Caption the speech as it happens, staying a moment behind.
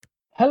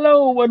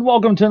Hello and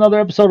welcome to another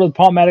episode of the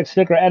Palmatic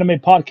Sticker Anime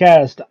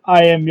Podcast.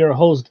 I am your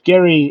host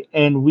Gary,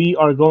 and we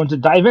are going to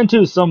dive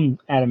into some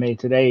anime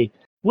today.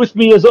 With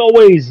me, as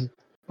always,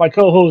 my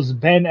co-hosts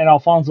Ben and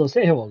Alfonso.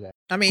 Say hello, guys.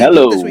 For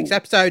this week's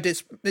episode,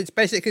 it's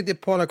basically the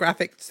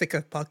pornographic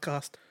sticker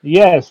podcast.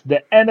 Yes,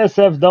 the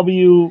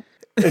NSFW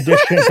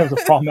edition of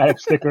the Palmatic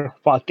Sticker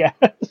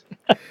Podcast.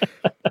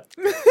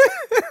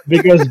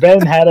 Because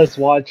Ben had us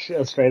watch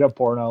a straight-up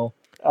porno.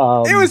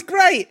 It was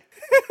great.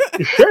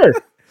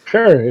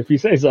 Sure, if you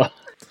say so.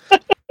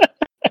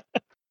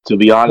 To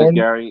be honest,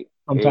 Gary,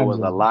 it was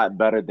a lot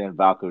better than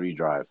Valkyrie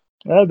Drive.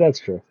 That's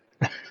true.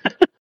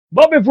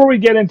 But before we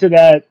get into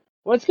that,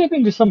 let's get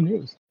into some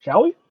news,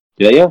 shall we?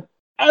 Yeah.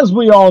 As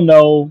we all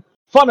know,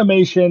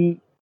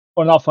 Sony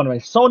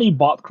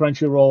bought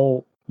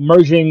Crunchyroll,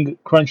 merging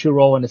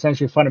Crunchyroll and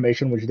essentially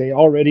Funimation, which they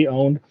already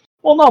owned.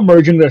 Well, not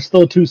merging, they're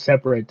still two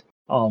separate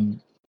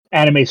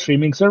anime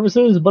streaming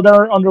services, but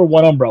they're under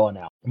one umbrella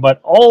now.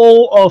 But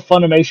all of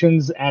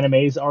Funimation's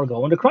animes are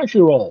going to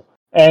Crunchyroll.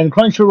 And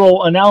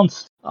Crunchyroll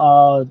announced,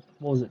 what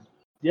was it,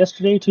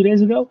 yesterday, 2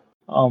 days ago?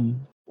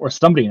 Or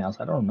somebody announced,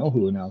 I don't know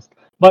who announced.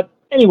 But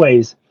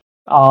anyways,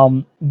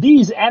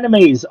 these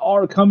animes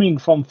are coming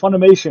from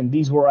Funimation.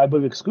 These were, I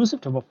believe,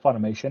 exclusive to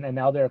Funimation, and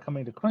now they're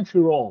coming to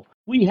Crunchyroll.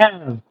 We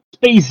have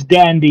Space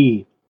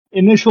Dandy,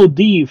 Initial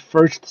D,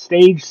 first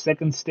stage,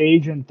 second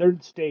stage, and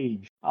third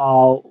stage.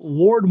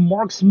 Lord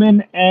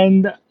Marksman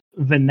and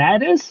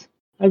Venadis,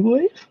 I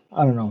believe?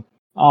 I don't know.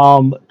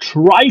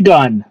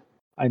 Trigun.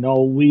 I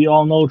know we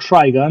all know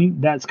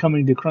Trigun. That's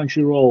coming to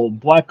Crunchyroll.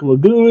 Black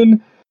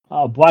Lagoon,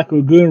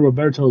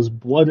 Roberto's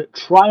Blood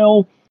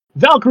Trial.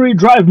 Valkyrie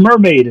Drive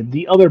Mermaid,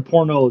 the other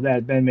porno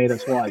that Ben made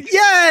us watch.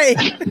 Yay!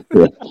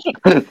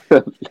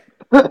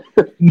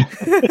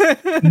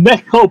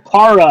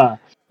 Nekopara.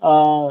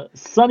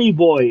 Sunny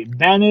Boy,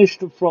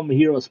 banished from the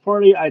hero's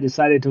party. I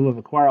decided to live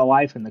a quiet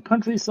life in the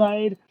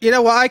countryside. You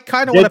know what? I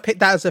kind of want to pick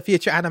that as a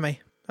future anime.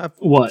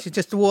 What?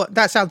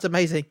 That sounds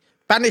amazing.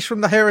 Banished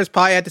from the hero's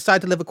party. I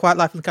decided to live a quiet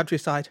life in the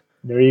countryside.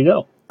 There you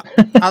go.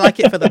 I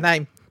like it for the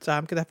name, so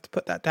I'm gonna have to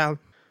put that down.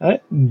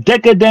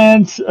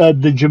 Decadence,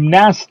 the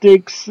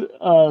Gymnastics,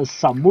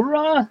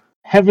 Samura,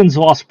 Heaven's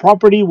Lost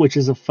Property, which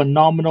is a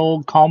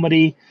phenomenal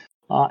comedy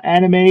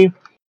anime.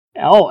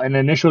 Oh, and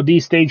Initial D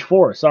Stage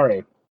 4.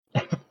 Sorry.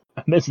 I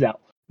missed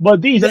out.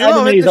 But these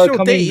animes are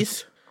coming.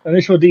 D's.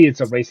 Initial D,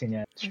 it's a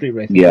racing street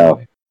racing. Yeah.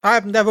 Anime.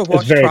 I've never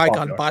watched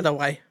Trigun, by the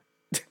way.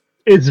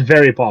 It's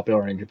very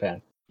popular in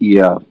Japan.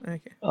 Yeah.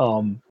 Okay.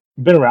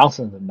 Been around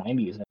since the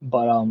 90s.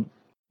 But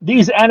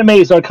these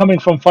animes are coming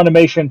from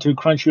Funimation to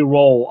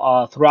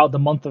Crunchyroll throughout the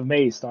month of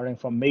May, starting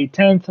from May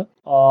 10th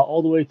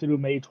all the way through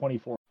May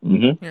 24th.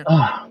 Mm-hmm. Yeah.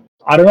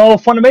 I don't know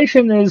if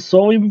Funimation is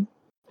solely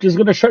just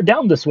going to shut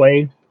down this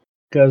way,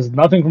 because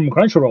nothing from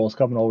Crunchyroll is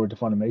coming over to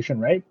Funimation,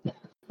 right?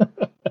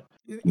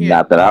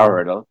 Not that I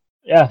heard of.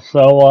 Yeah,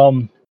 so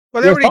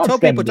well, they already told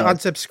people to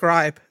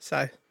unsubscribe,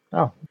 so.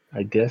 Oh,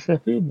 I guess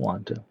if you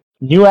want to.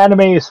 New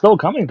anime is still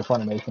coming to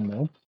Funimation,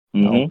 though.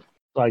 Mm-hmm.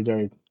 Like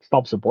they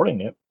stopped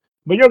supporting it.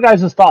 But your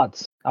guys'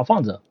 thoughts,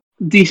 Alfonso?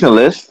 Decent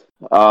list.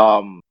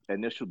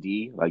 Initial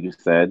D, like you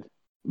said,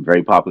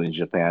 very popular in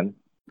Japan.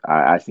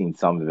 I seen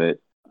some of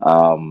it.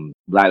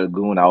 Black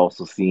Lagoon, I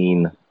also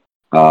seen.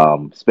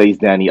 Space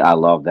Dandy, I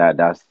love that.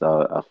 That's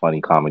a funny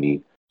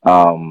comedy.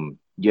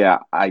 Yeah,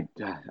 I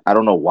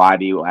don't know why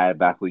they added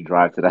Valkyrie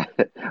Drive to that.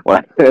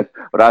 when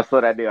I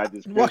saw that, I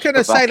just. What can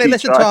I say? They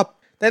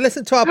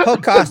listened to our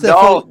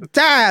podcast.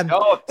 Damn!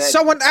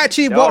 Someone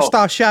actually watched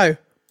our show.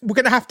 We're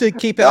gonna have to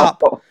keep it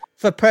up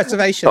for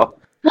preservation.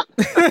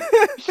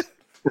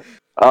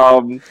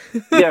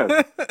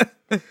 Yeah,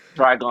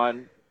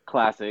 Trigun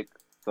classic.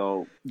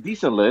 So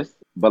decent list,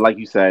 but like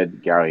you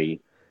said, Gary,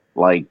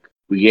 like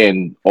we're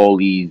getting all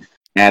these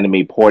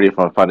anime ported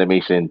from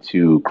Funimation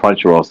to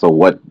Crunchyroll. So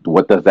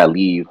what does that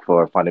leave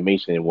for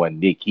Funimation when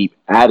they keep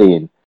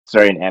adding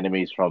certain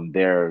animes from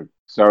their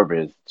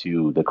service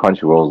to the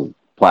Crunchyroll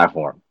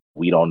platform?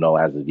 We don't know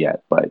as of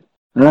yet, but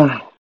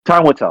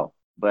time will tell.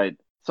 But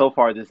so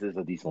far, this is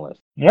a decent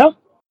list. Yeah.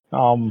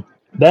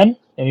 Ben,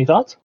 any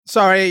thoughts?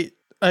 Sorry,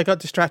 I got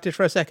distracted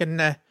for a second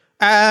there.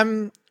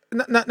 No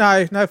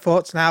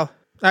thoughts now.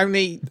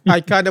 Only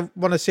I kind of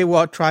want to see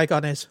what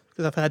Trigun is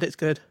because I've heard it's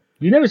good.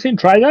 You never seen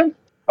Trigun?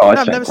 Oh,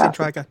 no, I've never seen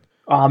Trigun.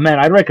 Oh man,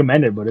 I'd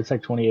recommend it, but it's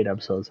like 28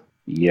 episodes.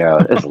 Yeah,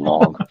 it's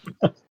long.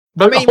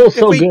 But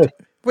good.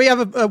 We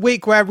have a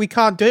week where we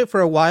can't do it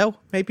for a while.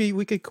 Maybe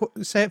we could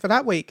say it for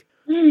that week.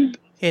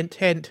 Hint,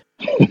 hint.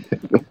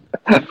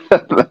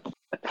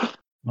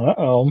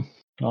 Uh-oh.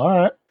 All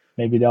right.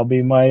 Maybe that'll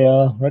be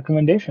my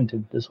recommendation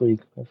to this week.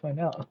 We'll find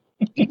out.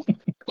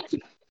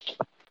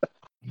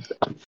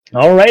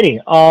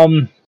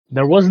 Alrighty.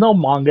 There was no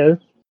manga.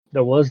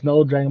 There was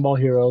no Dragon Ball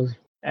Heroes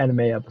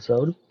anime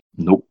episode.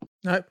 Nope.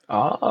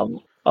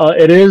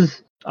 It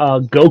is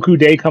Goku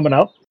Day coming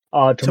up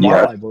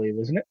tomorrow, I believe,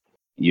 isn't it?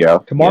 Yeah.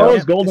 Tomorrow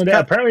is Golden Day.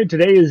 Apparently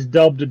today is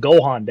dubbed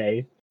Gohan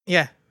Day.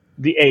 Yeah.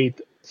 The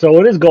 8th. So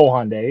it is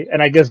Gohan Day,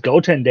 and I guess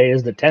Goten Day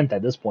is the 10th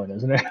at this point,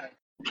 isn't it?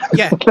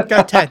 Yeah,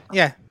 Goten.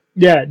 Yeah.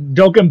 Yeah,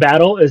 Dokkan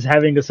Battle is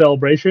having a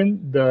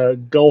celebration, the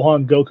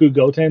Gohan Goku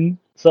Goten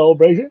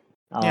celebration.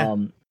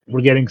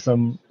 We're getting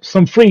some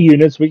free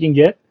units we can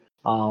get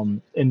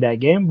in that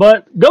game.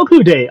 But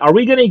Goku Day, are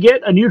we gonna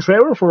get a new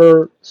trailer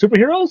for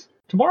superheroes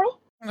tomorrow?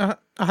 I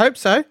hope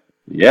so.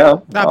 Yeah,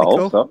 That'd be hope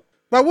cool. so.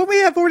 Well, wouldn't we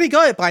have already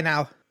got it by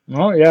now?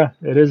 Oh yeah,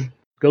 it is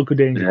Goku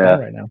Day in Japan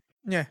right now.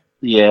 Yeah.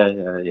 Yeah,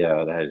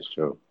 that is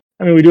true.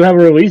 I mean, we do have a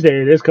release date.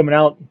 It is coming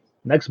out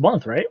next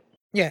month, right?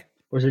 Yeah.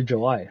 Or is it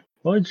July?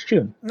 Well, it's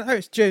June. No,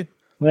 it's June.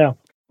 Yeah.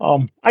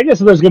 I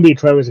guess if there's gonna be a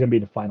trailer, it's gonna be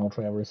the final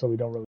trailer, so we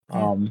don't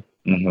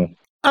really.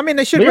 I mean,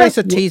 they should release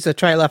a teaser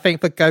trailer, I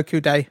think, for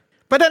Goku Day.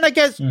 But then I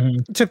guess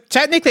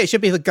technically it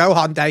should be the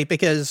Gohan Day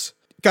because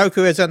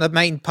Goku isn't the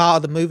main part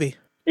of the movie.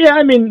 Yeah,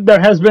 I mean, there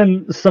has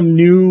been some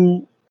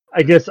new.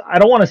 I guess I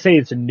don't want to say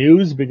it's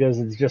news because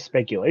it's just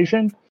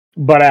speculation.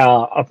 But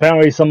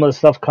apparently, some of the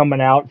stuff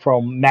coming out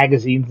from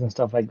magazines and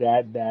stuff like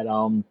that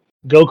Goku,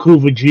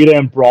 Vegeta,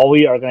 and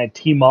Broly are going to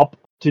team up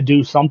to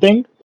do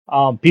something.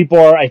 People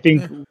are, I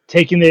think,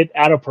 taking it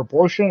out of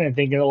proportion and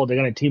thinking, oh, they're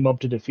going to team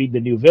up to defeat the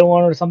new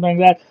villain or something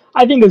like that.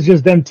 I think it's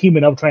just them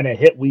teaming up trying to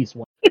hit Whis.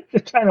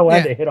 Trying to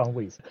land a hit on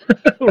Whis.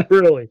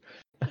 Really.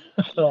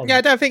 Yeah,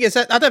 I don't think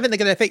they're going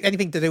to think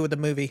anything to do with the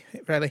movie,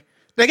 really.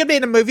 They're going to be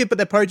in the movie, but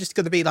they're probably just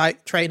going to be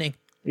like training.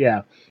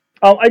 Yeah.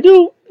 I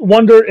do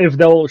wonder if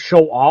they'll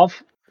show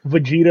off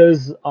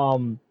Vegeta's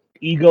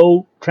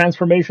ego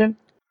transformation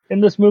in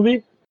this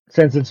movie,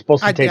 since it's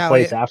supposed to take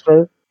place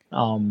after.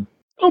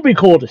 It'll be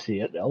cool to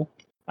see it, though,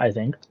 I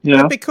think. Yeah.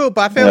 It'd be cool,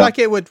 but I feel like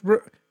it would,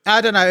 I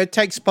don't know, it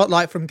takes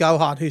spotlight from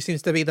Gohan, who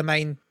seems to be the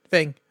main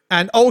thing.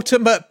 And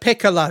Ultimate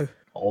Piccolo.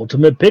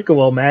 Ultimate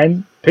Piccolo,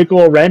 man.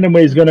 Piccolo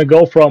randomly is going to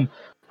go from,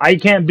 I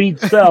can't beat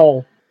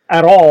Cell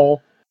at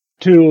all,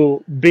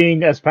 to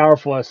being as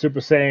powerful as Super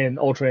Saiyan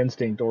Ultra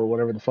Instinct or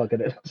whatever the fuck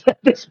it is at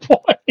this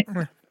point.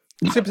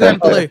 Super Saiyan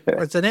Blue,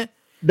 isn't it?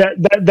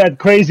 That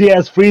crazy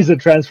ass Frieza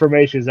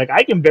transformation is like,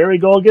 I can barely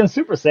go against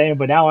Super Saiyan,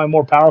 but now I'm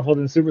more powerful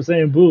than Super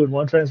Saiyan Blue in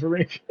one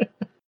transformation.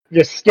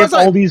 Just skip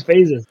all these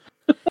phases.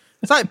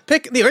 It's like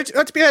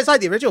it's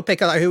like the original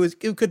Piccolo who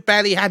could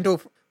barely handle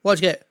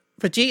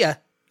Vegeta,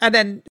 and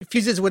then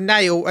fuses with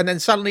Nail, and then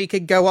suddenly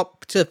could go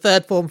up to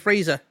third form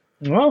Frieza.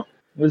 Well,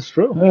 it's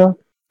true. Yeah.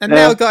 And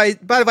Nail guy,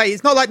 by the way,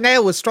 it's not like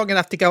Nail was strong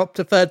enough to go up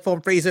to third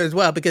form Frieza as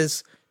well,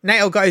 because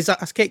Nail got his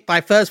ass kicked by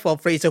first form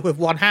Frieza with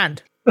one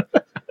hand.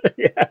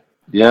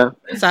 Yeah.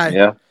 So,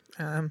 yeah.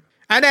 And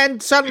then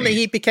suddenly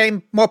he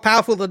became more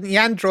powerful than the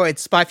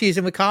androids by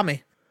fusing with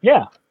Kami.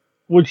 Yeah.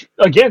 Which,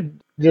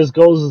 again, just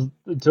goes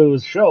to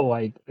his show.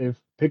 Like, if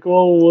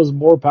Piccolo was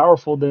more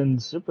powerful than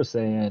Super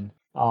Saiyan,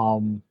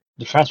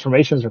 the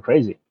transformations are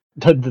crazy.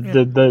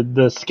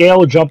 The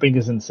scale jumping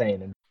is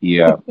insane.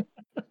 Yeah.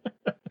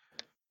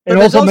 It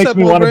also makes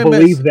me want to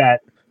believe that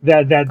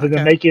the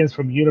Namekians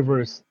from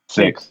Universe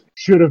 6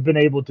 should have been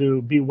able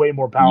to be way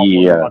more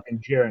powerful than fucking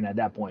Jiren at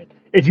that point.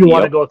 If you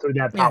want to go through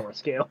that power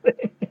scale.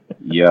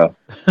 Yeah,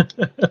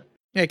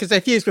 because they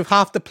fused with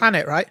half the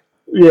planet, right?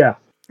 Yeah.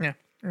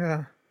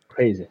 Yeah.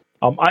 Crazy.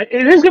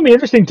 It is going to be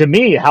interesting to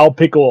me how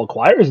Piccolo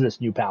acquires this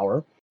new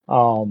power.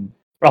 I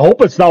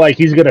hope it's not like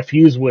he's going to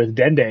fuse with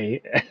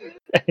Dende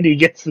and he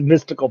gets the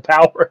mystical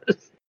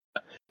powers.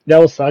 That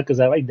will suck because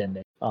I like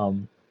Dende.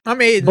 I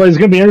mean, but it's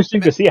going to be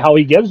interesting to see how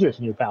he gets this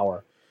new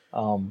power.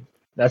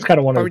 That's kind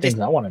of one of the things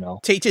I want to know.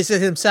 Teaches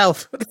it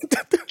himself.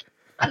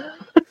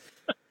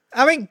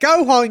 I mean,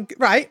 Gohan,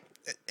 right?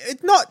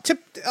 It's not to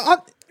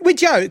we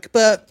joke,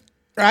 but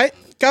right,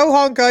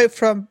 Gohan go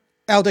from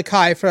Elder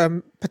Kai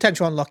from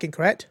potential unlocking,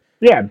 correct?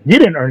 Yeah, he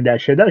didn't earn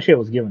that shit. That shit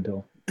was given to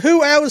him.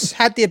 Who else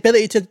had the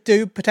ability to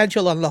do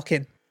potential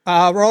unlocking?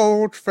 Our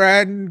old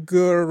friend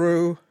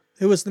Guru,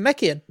 who was the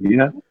Namekian.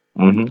 Yeah.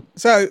 Mm-hmm.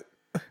 So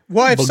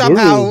what if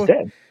somehow?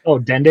 Dead. Oh,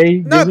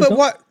 Dende.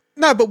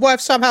 But what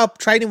if somehow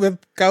training with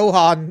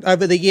Gohan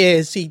over the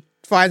years, he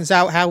finds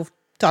out how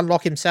to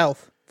unlock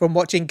himself from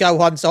watching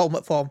Gohan's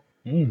ultimate form?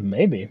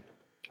 Maybe.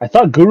 I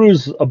thought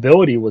Guru's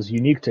ability was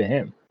unique to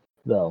him,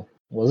 though,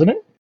 wasn't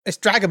it? It's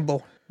Dragon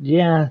Ball.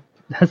 Yeah,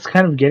 that's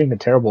kind of getting a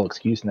terrible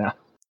excuse now.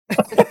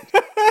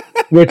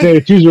 Which an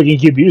excuse we can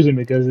keep using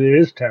because it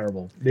is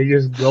terrible. They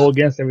just go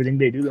against everything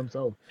they do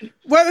themselves.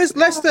 Well, it was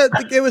less the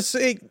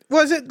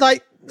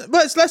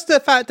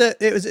fact that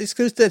it was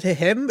exclusive to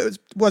him.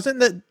 Wasn't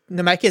that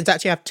Namekians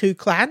actually have two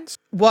clans?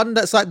 One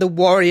that's like the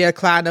warrior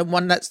clan and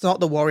one that's not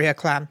the warrior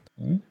clan.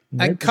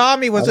 And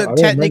Kami wasn't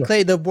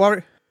technically the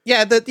warrior.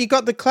 Yeah, you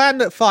got the clan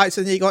that fights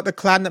and you got the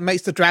clan that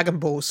makes the Dragon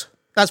Balls.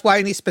 That's why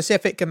only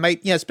specific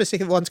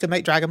ones can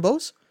make Dragon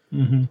Balls.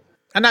 Mm-hmm.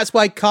 And that's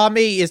why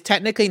Kami is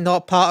technically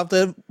not part of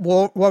the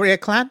warrior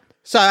clan.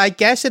 So I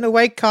guess in a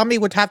way Kami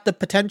would have the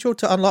potential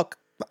to unlock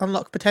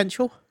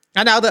potential.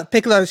 And now that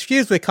Piccolo is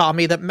fused with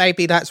Kami, that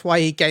maybe that's why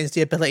he gains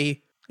the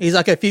ability. He's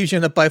like a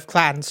fusion of both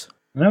clans.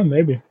 Yeah,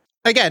 maybe.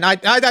 Again, I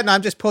don't know.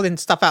 I'm just pulling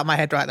stuff out of my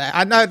head right there.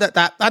 I know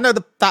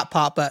that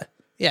part, but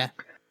yeah.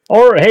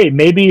 Or hey,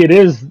 maybe it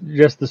is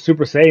just the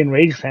Super Saiyan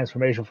Rage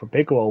transformation for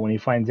Piccolo when he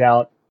finds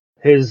out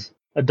his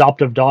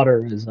adoptive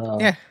daughter is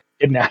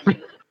kidnapped.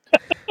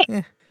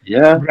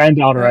 Yeah.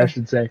 Granddaughter, I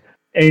should say.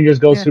 And he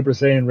just goes Super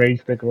Saiyan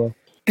Rage Piccolo.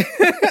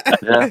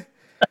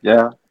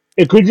 Yeah.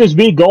 It could just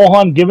be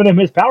Gohan giving him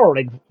his power,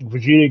 like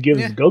Vegeta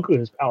gives Goku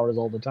his powers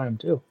all the time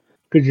too.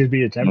 Could just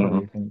be a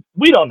temporary thing.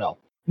 We don't know.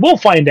 We'll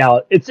find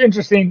out. It's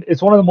interesting.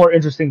 It's one of the more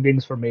interesting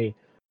things for me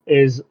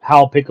is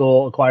how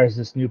Piccolo acquires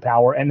this new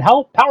power and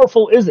how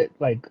powerful is it?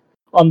 Like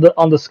on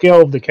the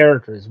scale of the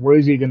characters, where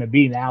is he going to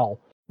be now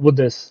with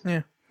this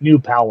new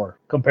power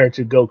compared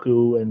to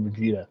Goku and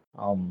Vegeta?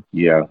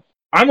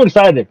 I'm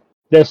excited.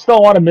 There's still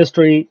a lot of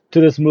mystery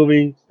to this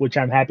movie, which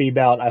I'm happy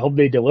about. I hope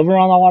they deliver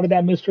on a lot of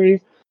that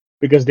mystery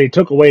because they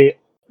took away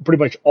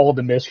pretty much all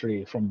the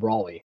mystery from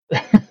Broly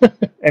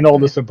and all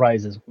the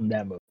surprises from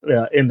that movie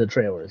in the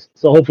trailers.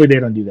 So hopefully they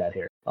don't do that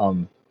here.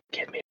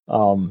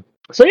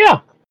 So yeah.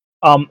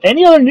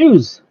 Any other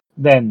news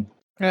then?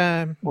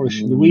 Or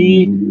should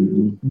we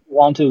move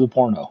on to the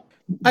porno?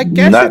 I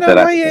guess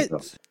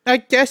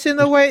in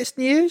a way it's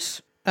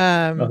news.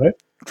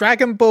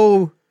 Dragon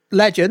Ball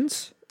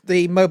Legends,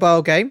 the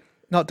mobile game,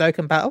 not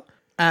Dokkan Battle,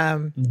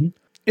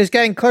 is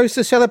getting close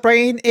to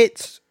celebrating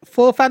its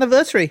 4th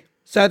anniversary.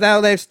 So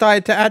now they've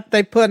started to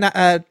they put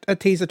a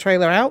teaser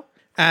trailer out,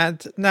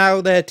 and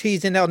now they're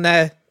teasing on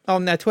their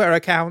Twitter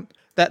account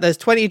that there's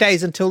 20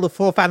 days until the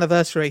 4th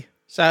anniversary.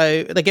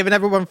 So they're giving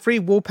everyone free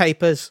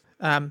wallpapers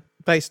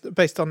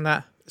based on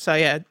that. So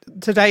yeah,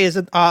 today is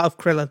an art of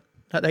Krillin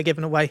that they're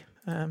giving away.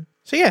 And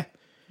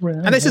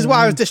this is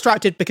why I was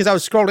distracted because I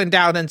was scrolling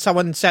down and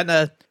someone sent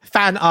a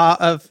fan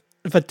art of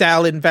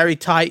Videl in very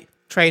tight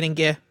training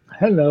gear.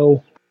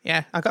 Hello.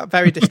 Yeah, I got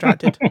very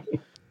distracted.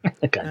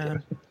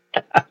 That's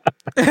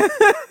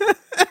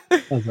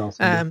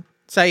awesome.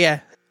 So yeah,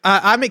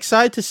 I'm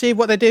excited to see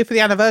what they do for the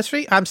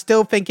anniversary. I'm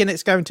still thinking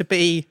it's going to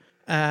be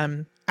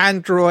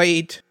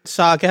Android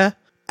Saga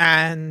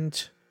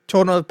and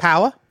Tournament of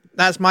Power.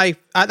 That's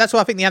what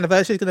I think the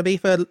anniversary is going to be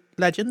for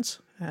Legends.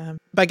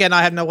 But again,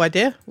 I have no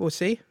idea. We'll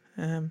see.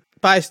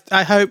 But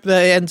I hope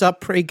that it ends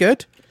up pretty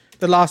good.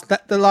 The last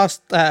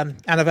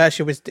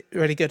anniversary was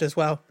really good as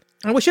well.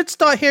 And we should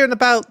start hearing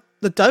about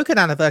the Dokkan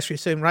anniversary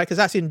soon, right? Because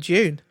that's in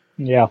June.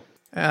 Yeah.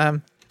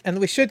 And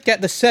we should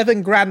get the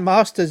 7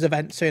 Grandmasters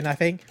event soon, I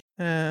think.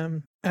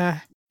 7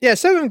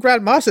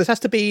 Grandmasters has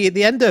to be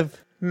the end of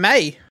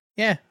May.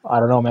 Yeah. I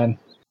don't know, man.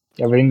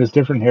 Everything is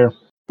different here.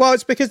 Well,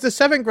 it's because the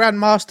 7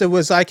 Grandmaster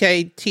was like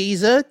a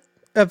teaser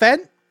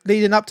event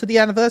leading up to the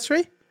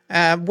anniversary,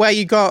 where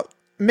you got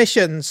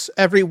missions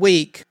every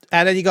week,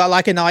 and then you got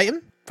like an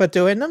item for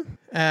doing them.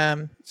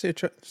 So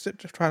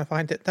trying to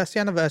find it. That's the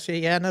anniversary.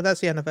 Yeah, no,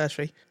 that's the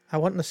anniversary. I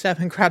want the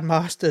 7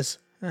 Grandmasters.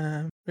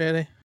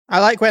 Really. I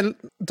like when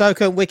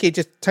Dokkan Wiki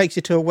just takes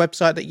you to a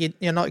website that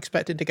you're not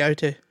expecting to go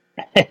to.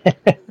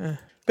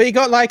 But you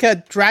got like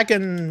a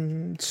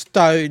Dragon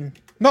Stone.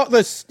 Not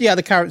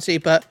the currency,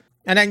 but...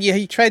 And then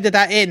you traded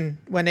that in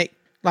when it...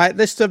 Like,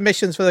 list of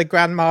missions for the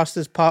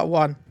Grandmasters Part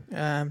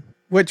 1.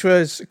 Which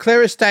was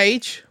clear a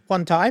stage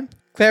 1 time.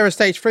 Clear a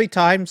stage 3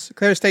 times.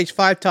 Clear a stage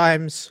 5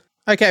 times.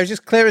 Okay, it was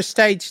just clear a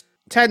stage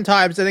 10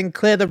 times and then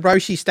clear the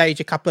Roshi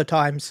stage a couple of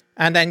times.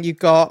 And then you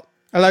got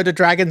a load of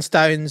Dragon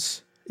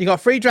Stones. You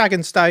got 3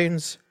 Dragon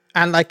Stones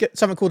and like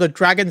something called a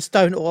Dragon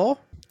Stone Ore.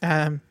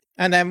 And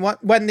then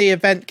when the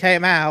event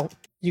came out,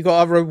 you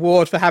got a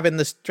reward for having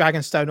the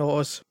Dragon Stone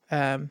Ores.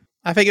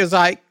 I think it was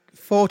like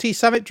 40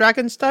 Summit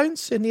Dragon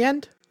Stones in the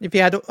end. If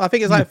you had, I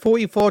think it was like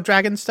 44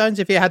 Dragon Stones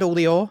if you had all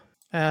the ore.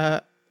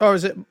 Or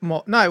is it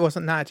more? No, it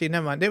wasn't that actually.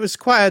 Never mind. It was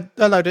quite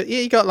a load of.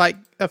 You got like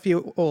a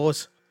few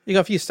ores. You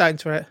got a few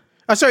stones for it.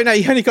 Oh, sorry, no,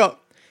 you only got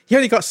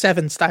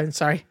 7 stones.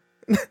 Sorry.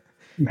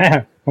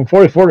 Man, from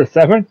 44 to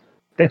 7.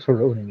 Thanks for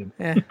ruining it.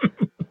 Yeah.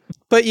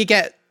 But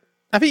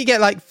I think you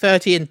get like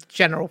 30 in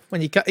general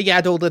when you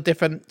add all the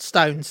different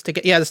stones to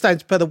get. Yeah, the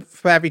stones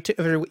for every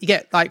you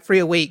get like 3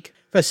 a week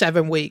for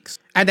 7 weeks,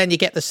 and then you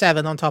get the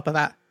 7 on top of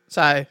that.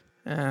 So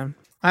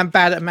I'm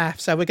bad at math,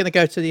 so we're going to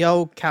go to the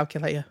old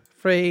calculator.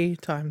 3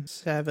 times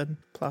 7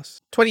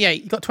 plus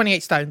 28. You got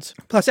 28 stones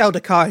plus Elder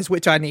Kais,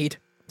 which I need.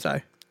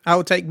 So I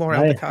will take more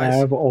Elder Kais. I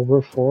have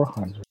over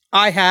 400.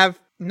 I have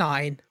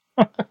 9.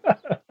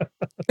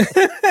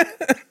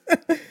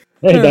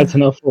 Hey, that's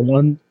enough for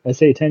one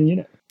SA-10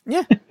 unit.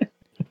 Yeah.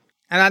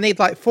 And I need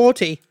like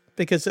 40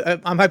 because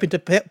I'm hoping to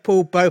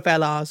pull both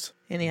LRs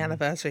in the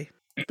anniversary.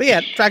 But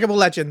yeah, Dragon Ball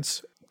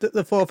Legends,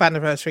 the 4th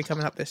anniversary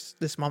coming up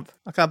this month.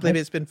 I can't believe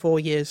it's been 4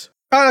 years.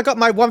 Oh, I got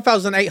my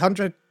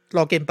 1,800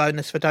 login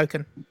bonus for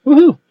Dokkan.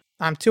 Woohoo!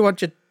 I'm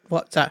 200,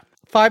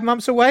 5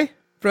 months away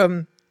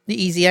from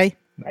the EZA.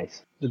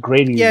 Nice. The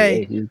great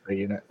EZA. He's a great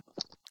unit.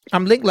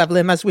 I'm link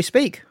leveling as we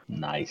speak.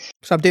 Nice.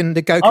 So I'm doing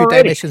the Goku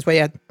Day missions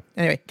where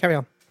anyway, carry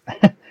on.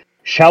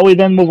 Shall we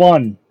then move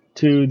on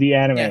to the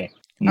anime? Yeah.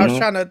 I was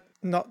trying to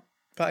not,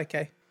 but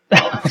okay.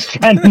 I was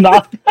trying to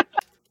not.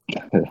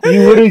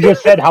 You literally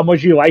just said how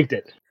much you liked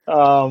it.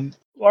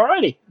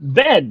 Alrighty.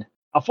 Then,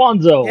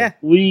 Alfonso,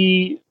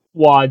 we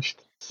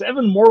watched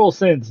 7 Mortal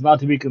Sins, not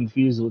to be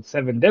confused with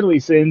 7 Deadly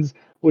Sins,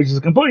 which is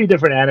a completely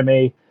different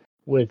anime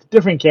with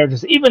different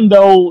characters, even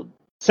though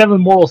 7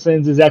 Mortal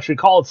Sins is actually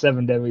called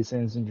 7 Deadly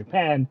Sins in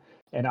Japan,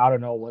 and I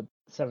don't know what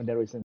 7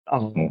 Deadly Sins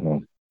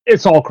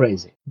it's all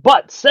crazy.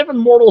 But Seven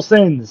Mortal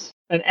Sins,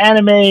 an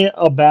anime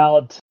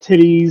about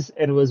titties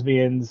and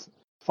lesbians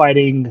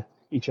fighting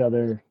each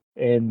other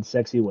in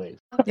sexy ways.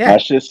 Yeah. I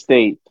should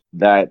state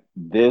that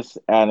this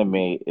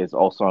anime is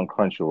also on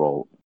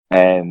Crunchyroll,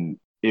 and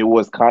it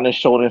was kind of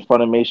shown in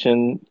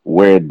Funimation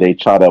where they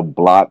try to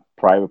block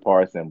private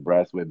parts and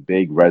breasts with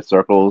big red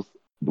circles,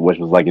 which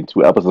was like in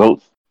 2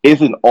 episodes.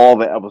 It's in all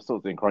the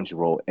episodes in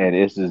Crunchyroll, and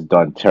it's just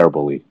done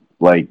terribly.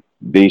 Like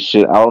they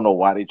should. I don't know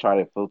why they try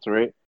to filter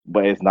it,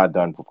 but it's not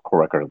done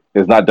correctly.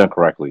 It's not done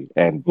correctly,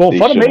 and Well, they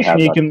shouldn't have Funimation,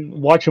 you done.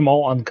 can watch them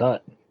all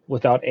uncut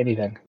without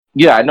anything.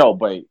 Yeah, I know,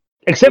 but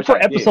Except which for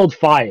I did. episode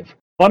 5. Yes,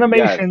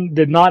 Funimation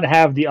did not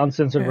have the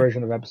uncensored Yeah.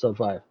 version of episode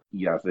 5.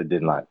 yes, it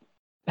did not.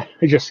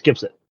 It just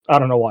skips it. I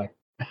don't know why.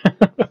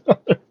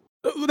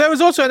 There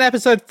was also an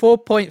episode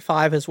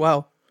 4.5 as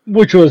well.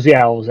 Which was, it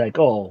was like,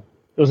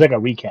 it was like a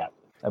recap.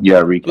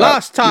 Yeah, recap.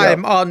 Last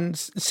time on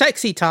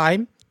Sexy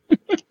Time.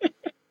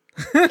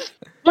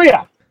 So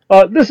yeah,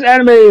 this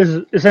anime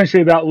is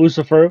essentially about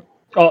Lucifer.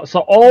 So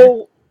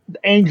all the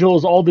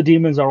angels, all the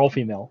demons are all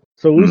female.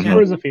 So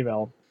Lucifer is a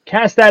female,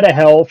 cast out of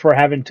hell for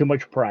having too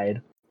much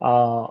pride.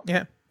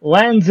 Yeah.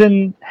 Lands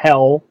in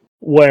hell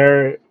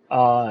where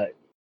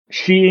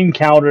she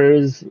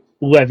encounters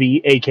Levi,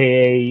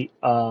 aka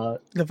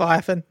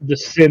Leviathan. the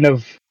sin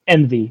of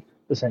envy,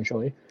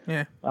 essentially.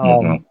 Yeah.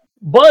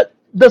 But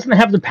doesn't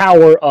have the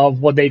power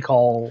of what they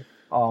call.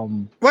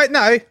 Wait,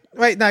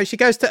 no. She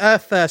goes to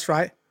Earth first,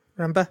 right?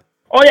 Remember?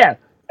 Oh yeah,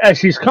 as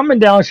she's coming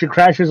down, she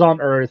crashes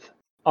on Earth,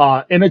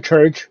 in a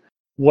church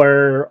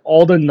where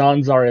all the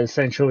nuns are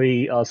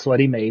essentially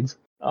sweaty maids,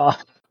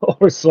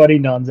 or sweaty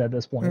nuns at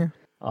this point.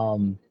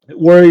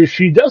 Where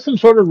she does some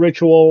sort of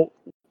ritual.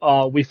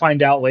 We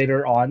find out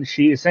later on,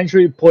 she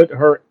essentially put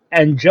her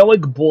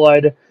angelic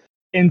blood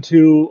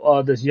into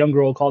this young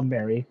girl called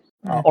Mary,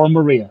 or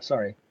Maria.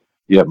 Sorry.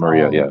 Yeah,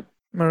 Maria.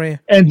 Maria.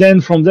 And then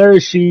from there,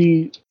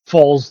 she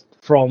falls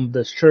from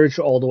this church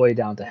all the way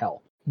down to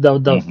hell.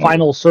 The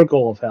final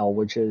circle of hell,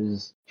 which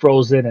is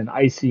frozen and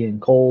icy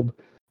and cold,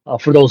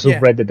 for those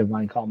who've read the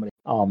Divine Comedy,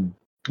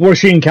 where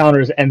she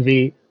encounters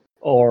Envy,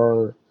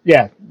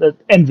 the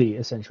Envy,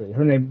 essentially.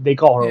 Her name, they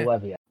call her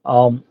Levia,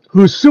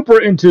 who's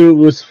super into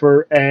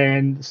Lucifer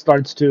and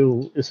starts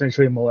to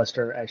essentially molest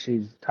her as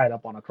she's tied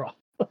up on a cross.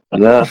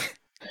 Yeah.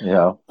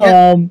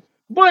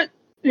 But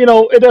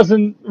it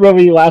doesn't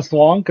really last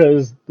long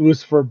because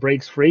Lucifer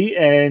breaks free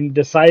and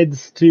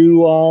decides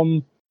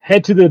to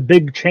head to the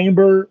big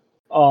chamber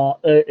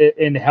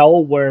in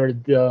hell where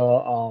the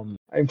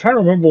I'm trying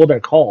to remember what they're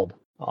called.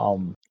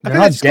 They're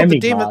not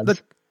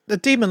demigods. The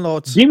Demon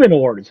Lords. Demon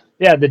Lords.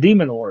 Yeah, the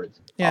Demon Lords.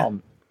 Yeah.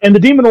 And the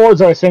Demon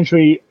Lords are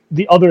essentially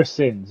the other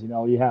sins.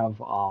 You have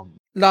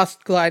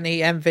Lust,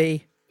 Gluttony,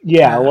 Envy.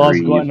 Yeah,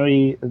 Lust,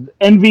 Gluttony.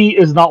 Envy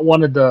is not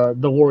one of the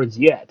lords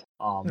yet.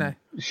 No.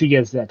 She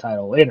gets that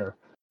title later.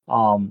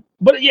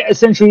 But yeah,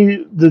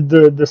 essentially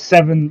the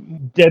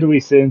 7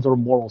 deadly sins or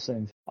mortal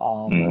sins.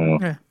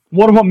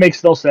 One of them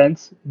makes no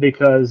sense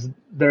because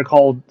they're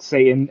called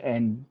Satan,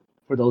 and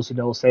for those who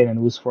know, Satan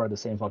and Lucifer are the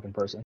same fucking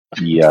person.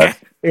 Yeah.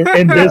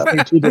 In this,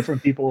 they're 2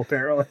 different people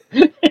apparently.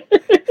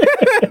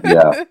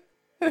 Yeah.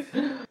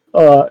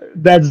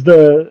 That's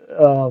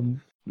the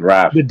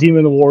Wrath. the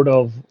demon lord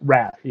of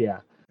wrath. Yeah.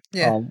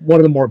 Yeah. One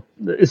of the more,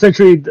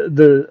 essentially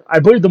the I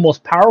believe the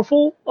most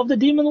powerful of the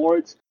demon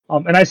lords.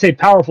 And I say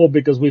powerful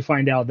because we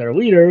find out their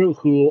leader,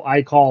 who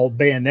I call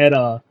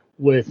Bayonetta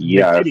with big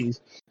titties.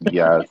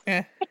 Yes.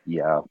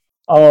 Yeah.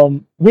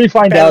 We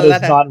find out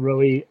it's not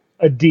really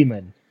a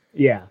demon.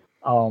 Yeah.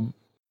 So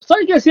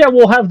I guess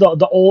we'll have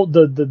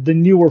the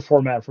newer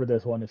format for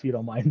this one if you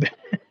don't mind.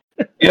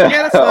 Yeah,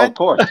 that's fine. of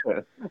course.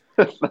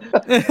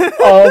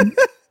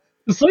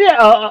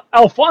 So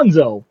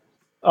Alfonso,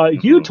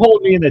 you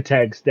told me in the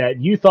text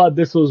that you thought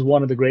this was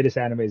one of the greatest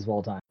animes of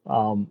all time.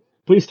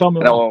 Please tell me.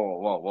 No,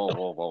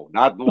 whoa.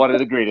 Not one of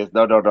the greatest.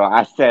 No.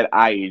 I said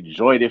I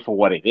enjoyed it for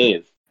what it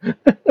is.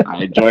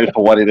 I enjoyed it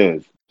for what it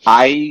is.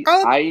 I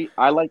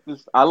like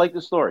this. I like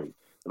the story.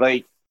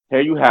 Like,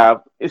 here you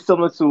have, it's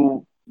similar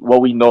to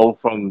what we know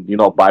from,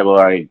 Bible,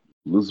 like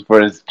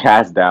Lucifer is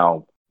cast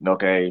down,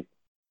 okay,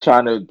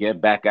 trying to get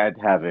back at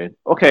heaven.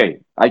 Okay,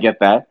 I get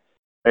that.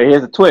 But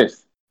here's a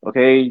twist.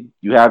 Okay,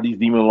 you have these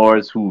demon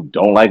lords who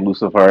don't like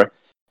Lucifer.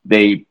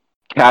 They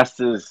cast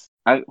this.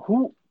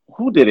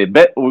 Who did it?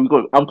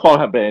 I'm calling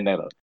her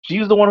Bayonetta.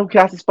 She's the one who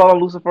cast a spell on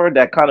Lucifer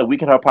that kind of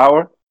weakened her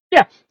power.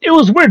 Yeah, it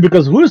was weird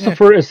because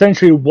Lucifer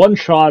essentially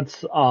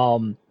one-shots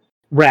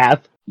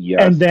Wrath,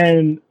 and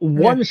then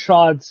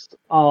one-shots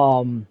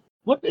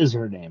what is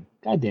her name?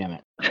 God damn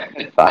it!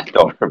 I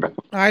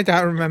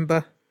don't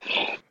remember.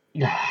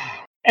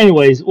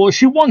 Anyways, well,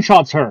 she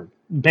one-shots her,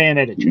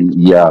 Bayonetta.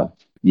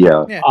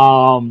 Yeah.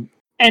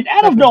 And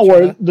out of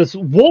nowhere, this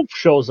wolf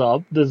shows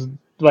up. This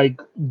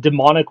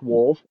demonic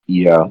wolf.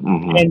 Yeah.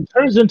 And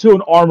turns into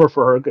an armor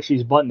for her because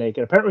she's butt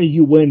naked. Apparently,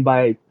 you win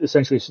by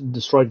essentially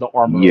destroying the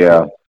armor.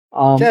 Yeah.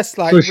 Just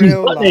like so she's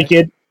butt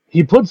naked.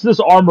 He puts this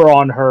armor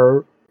on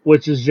her,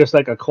 which is just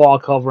like a claw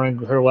covering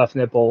her left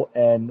nipple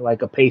and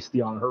like a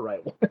pasty on her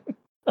right one.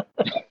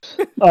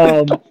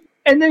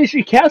 And then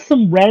she casts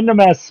some random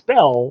ass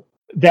spell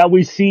that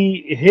we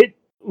see hit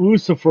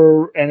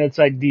Lucifer, and it's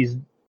like these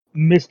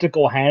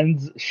mystical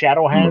hands,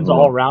 shadow hands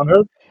all around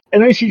her.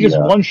 And then she just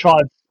one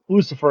shots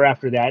Lucifer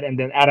after that, and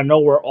then out of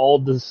nowhere, all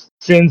the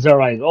sins are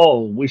like,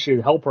 "Oh, we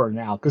should help her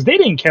now," because they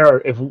didn't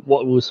care if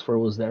what Lucifer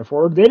was there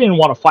for. They didn't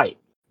want to fight.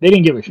 They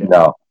didn't give a shit.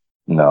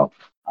 No.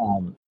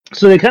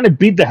 So they kind of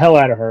beat the hell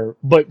out of her,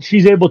 but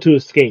she's able to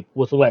escape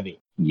with Levy.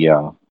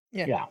 Yeah.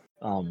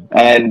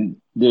 And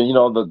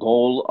the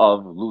goal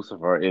of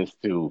Lucifer is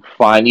to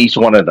find each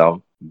one of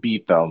them,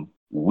 beat them,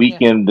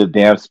 weaken the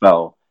damn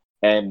spell,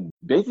 and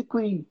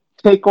basically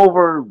take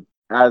over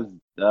as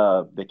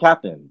the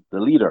captain, the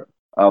leader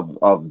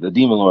of the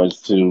Demon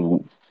Lords,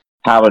 to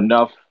have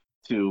enough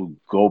to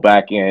go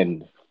back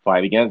and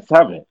fight against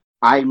Heaven.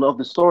 I love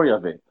the story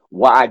of it.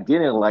 What I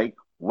didn't like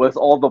was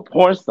all the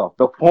porn stuff.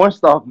 The porn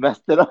stuff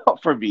messed it up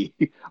for me.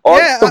 It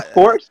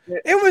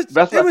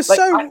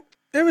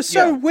was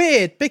so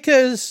weird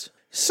because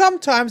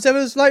sometimes there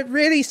was like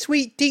really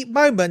sweet, deep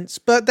moments,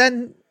 but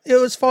then it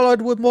was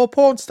followed with more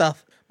porn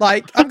stuff.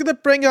 Like, I'm going to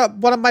bring up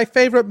one of my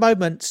favorite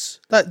moments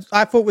that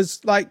I thought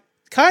was like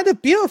kind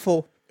of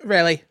beautiful,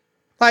 really.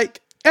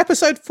 Like,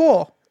 episode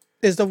 4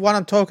 is the one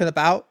I'm talking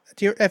about.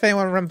 If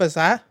anyone remembers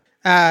that,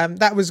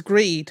 that was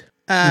Greed.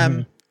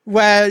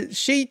 Where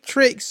she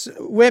tricks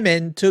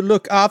women to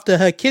look after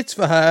her kids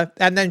for her,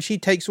 and then she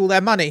takes all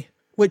their money,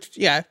 which,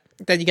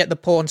 then you get the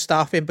porn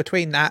stuff in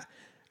between that.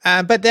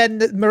 But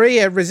then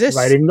Maria resists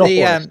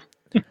the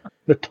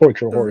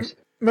torture horse.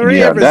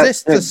 Maria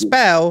resists the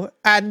spell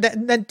and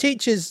then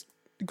teaches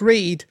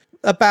Greed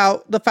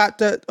about the fact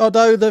that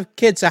although the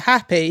kids are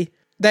happy,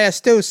 they are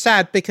still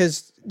sad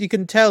because you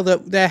can tell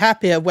that they're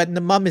happier when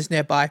the mum is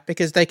nearby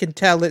because they can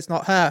tell it's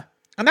not her.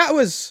 And that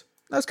was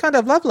kind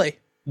of lovely.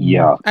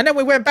 Yeah. And then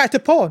we went back to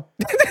porn.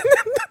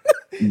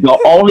 The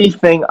only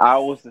thing I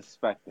was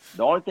expecting,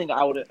 the only thing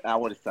I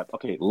would accept.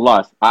 Okay,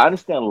 lust. I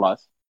understand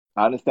lust.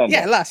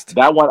 Yeah, lust.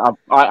 That one,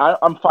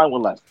 I'm fine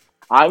with lust.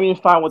 I'm even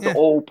fine with the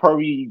old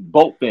Puri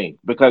boat thing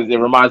because it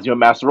reminds me of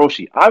Master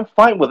Roshi. I'm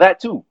fine with that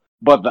too.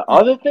 But the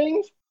other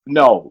things,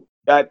 no.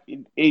 That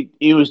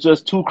it was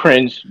just too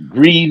cringe.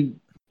 Greed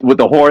with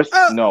the horse,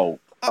 no.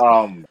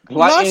 Glutton,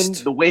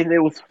 Lust? the way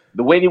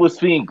they was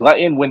feeding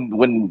Glutton when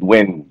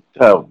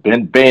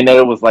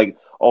Bayonetta was like,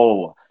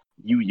 "Oh,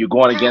 you're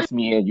going against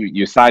me and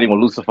you're siding with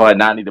Lucifer, and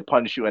now I need to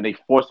punish you," and they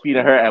force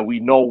feeding her, and we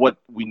know what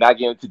we're not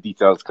getting into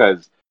details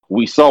because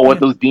we saw what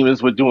those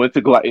demons were doing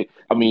to Glutton.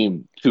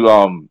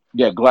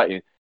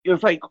 Glutton. It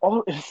was like,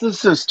 oh, this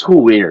is just too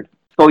weird.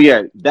 So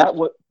that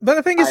was. But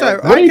the thing is,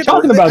 what are you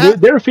talking about?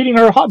 They were feeding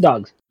her hot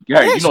dogs.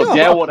 Yeah, sure.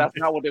 Damn well that's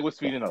not what they was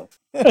feeding her.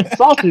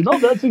 Sausage. No,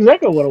 that's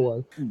exactly what it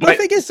was. But the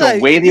thing is, the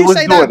way they was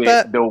doing it,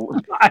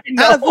 I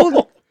know. Out of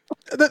all,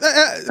 but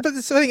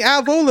the thing,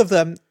 out of all of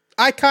them,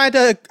 I can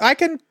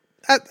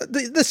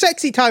the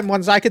sexy time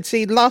ones. I could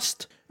see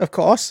Lust, of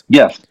course.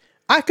 Yes.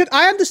 I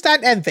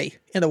understand Envy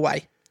in a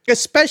way,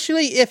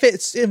 especially if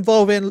it's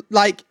involving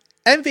like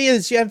Envy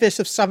is envious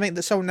of something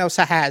that someone else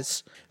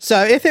has.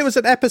 So if it was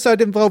an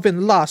episode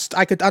involving lust,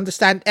 I could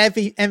understand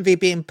Envy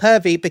being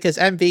pervy because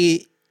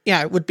Envy,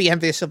 would be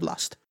envious of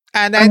lust.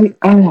 And then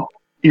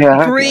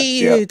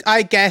Greed,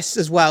 I guess,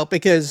 as well,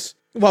 because,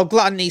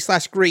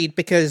 gluttony/greed,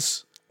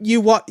 because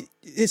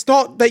it's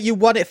not that you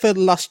want it for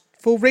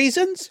lustful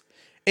reasons,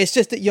 it's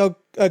just that you're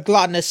a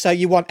gluttonous, so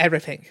you want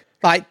everything.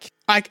 Like,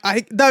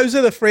 I those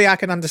are the three I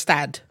can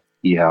understand.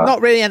 Yeah. Not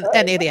really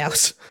anything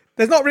else.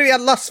 There's not really a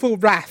lustful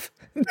wrath.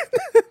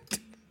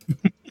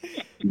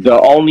 The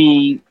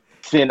only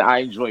sin I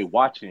enjoyed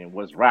watching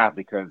was Wrath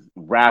because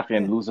Wrath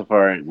and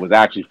Lucifer was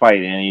actually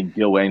fighting and he didn't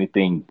deal with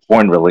anything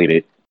porn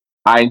related.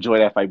 I enjoyed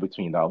that fight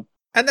between them.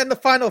 And then the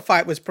final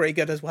fight was pretty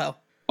good as well.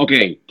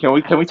 Okay, can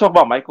we talk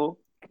about Michael?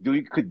 Do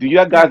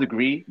you guys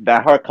agree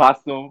that her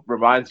costume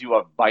reminds you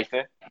of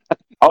Bison?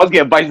 I was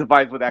getting Bison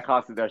vibes with that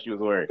costume that she was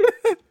wearing.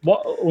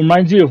 What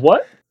reminds you of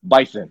what?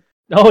 Bison.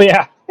 Oh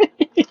yeah.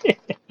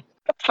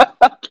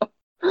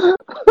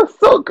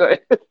 So good.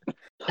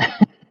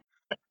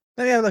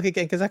 Let me have a look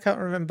again because I can't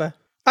remember.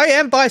 Oh yeah,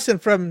 M. Bison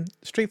from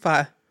Street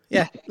Fighter.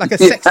 Yeah, like a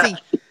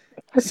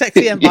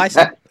sexy M.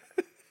 Bison.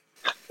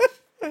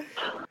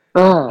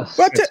 Well,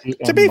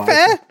 to be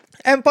fair,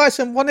 M.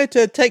 Bison wanted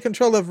to take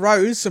control of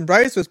Rose, and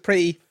Rose was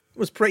pretty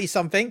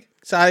something.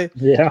 So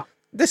yeah,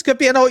 this could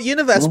be an old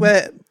universe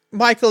where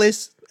Michael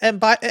is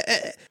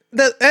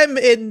the M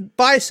in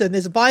Bison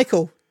is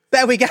Michael.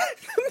 There we go.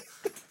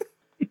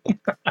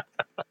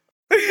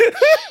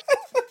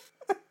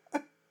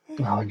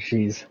 Oh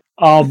jeez.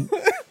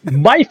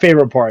 My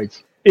favorite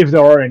parts, if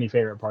there are any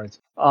favorite parts,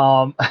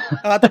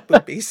 the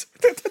boobies.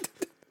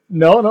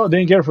 No,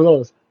 didn't care for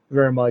those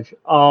very much.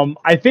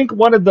 I think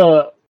one of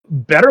the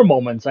better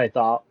moments I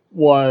thought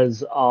was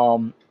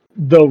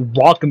the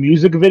rock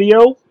music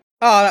video.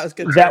 Oh, that was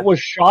good. That was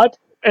shot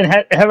and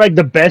had like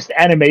the best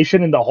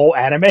animation in the whole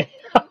anime.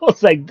 I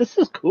was like, this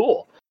is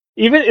cool.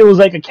 Even it was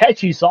like a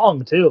catchy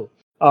song too.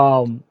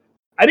 I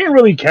didn't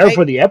really care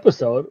for the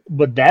episode,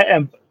 but that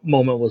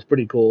moment was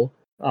pretty cool.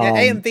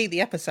 AMV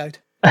the episode.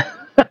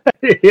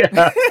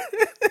 Yeah.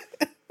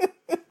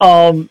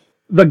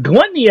 The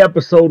gluttony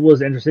episode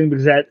was interesting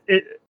because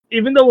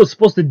even though it was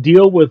supposed to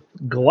deal with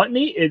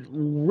gluttony, it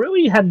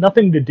really had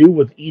nothing to do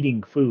with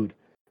eating food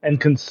and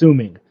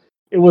consuming.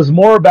 It was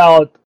more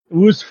about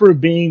Lucifer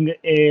being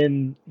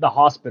in the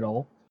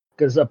hospital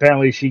because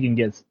apparently she can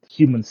get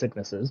human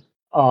sicknesses.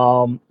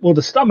 Well,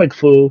 the stomach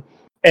flu,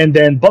 and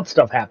then butt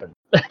stuff happened.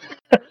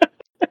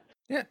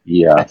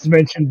 Yeah. As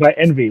mentioned by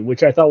Envy,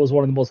 which I thought was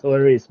one of the most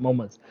hilarious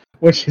moments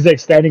when she's like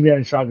standing there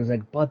in shock and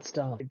like butt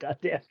stuff. God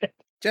damn it.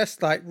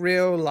 Just like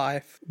real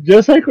life.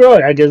 Just like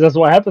really, I guess that's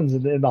what happens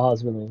in the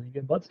hospital. You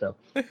get butt stuff.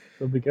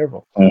 So be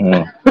careful.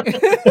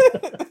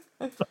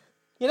 Mm-hmm.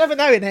 You never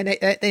know in the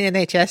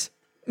NHS.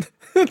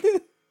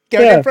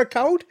 Going in for a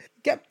cold,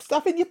 get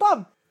stuff in your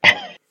bum.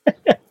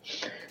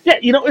 Yeah,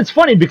 it's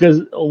funny because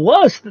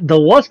the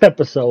Lust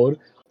episode,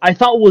 I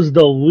thought was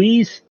the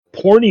least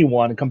porny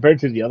one compared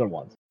to the other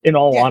ones, in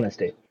all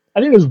honesty. I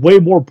think there's way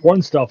more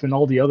porn stuff in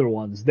all the other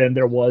ones than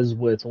there was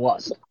with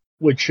Lust,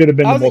 which should have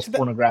been the most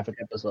pornographic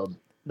episode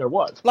there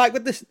was. Like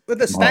with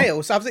the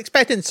snails, I was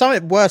expecting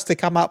something worse to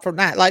come up from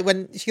that. Like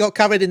when she got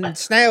covered in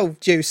snail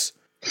juice.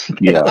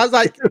 Yeah. I was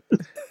like...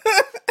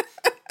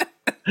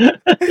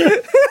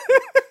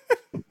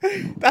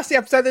 That's the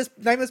episode. This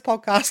name of this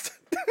podcast.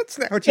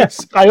 Snail juice.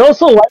 I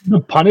also like the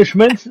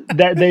punishments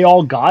that they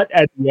all got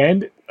at the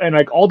end, and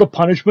like all the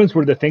punishments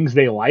were the things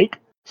they like.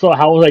 So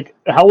how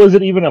was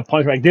it even a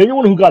punishment? Like, the only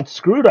one who got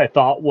screwed, I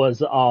thought,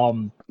 was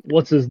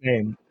what's his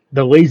name?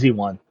 The lazy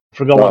one.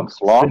 Forgot what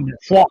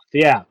Sloth.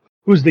 Yeah,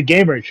 who's the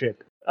gamer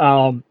chick.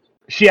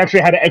 She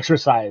actually had to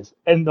exercise,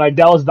 and like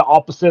that was the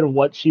opposite of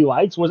what she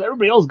likes. Was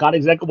everybody else got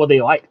exactly what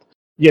they liked,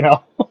 Yeah.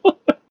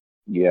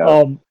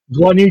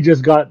 Gluttony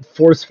just got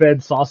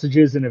force-fed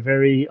sausages in a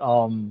very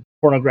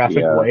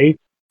pornographic way.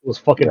 It was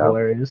fucking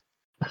hilarious.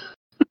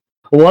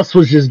 Lust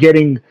was just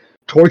getting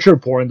torture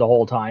porn the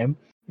whole time,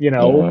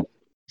 Mm-hmm.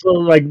 So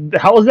like,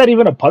 how is that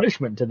even a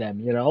punishment to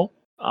them?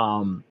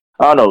 I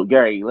don't know,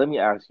 Gary. Let me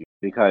ask you,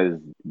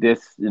 because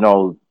this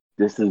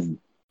is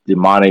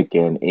demonic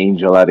and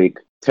angelic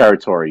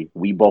territory.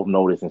 We both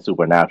know this in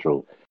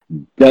Supernatural.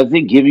 Does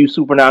it give you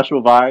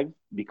supernatural vibes?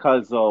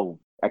 Because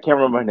I can't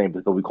remember her name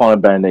because we call her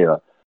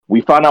Bandana.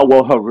 We found out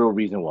what her real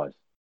reason was.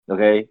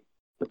 Okay,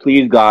 to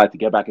please God to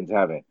get back into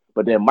heaven.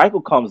 But then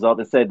Michael comes up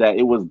and said that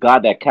it was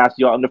God that cast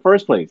you out in the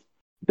first place.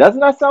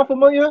 Doesn't that sound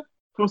familiar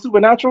from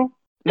Supernatural?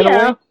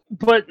 Yeah,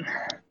 but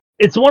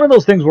it's one of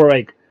those things where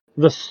like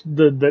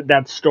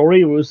that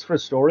story,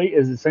 Lucifer's story,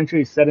 is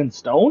essentially set in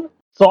stone.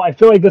 So I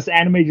feel like this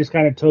anime just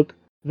kind of took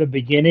the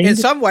beginning. In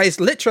some ways,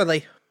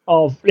 literally.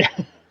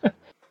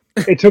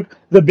 It took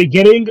the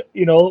beginning,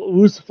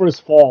 Lucifer's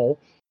fall.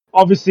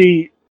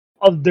 Obviously,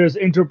 there's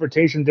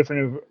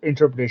different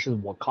interpretations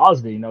of what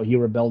caused it. He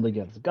rebelled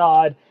against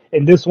God.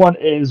 And this one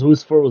is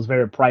Lucifer was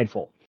very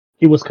prideful.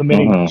 She was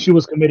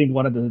committing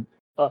one of the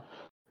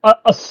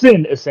a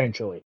sin,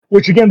 essentially,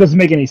 which again doesn't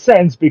make any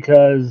sense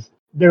because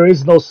there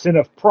is no sin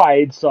of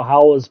pride. So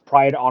how is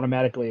pride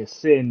automatically a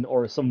sin,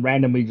 or some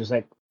randomly just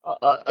like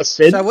a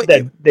sin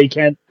that they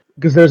can't,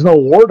 because there's no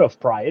word of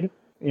pride,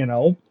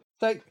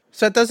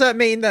 So does that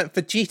mean that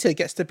Vegeta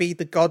gets to be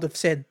the god of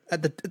sin,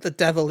 the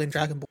devil in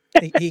Dragon Ball?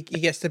 He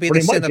gets to be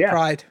the sin of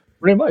pride.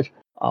 Pretty much.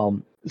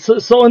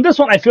 So in this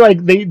one, I feel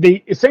like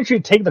they essentially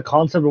take the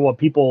concept of what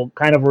people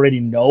kind of already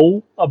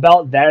know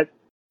about that,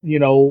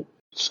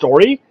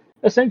 story,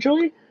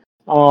 essentially,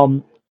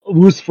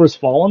 Lucifer's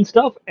fall and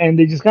stuff, and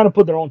they just kind of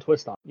put their own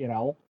twist on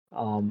it,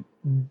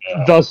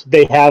 Thus,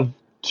 they have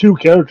two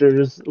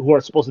characters who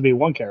are supposed to be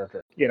one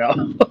character,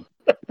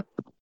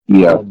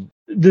 Yeah.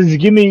 Does it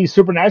give me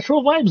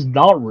Supernatural vibes?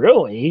 Not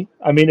really.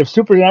 I mean, if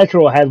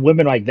Supernatural had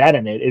women like that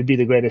in it, it'd be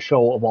the greatest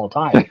show of all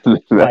time.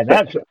 By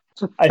that show.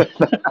 I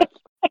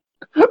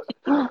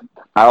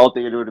don't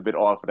think it would have been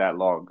on for that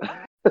long.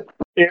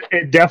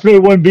 It definitely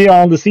wouldn't be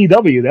on the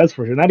CW, that's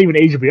for sure. Not even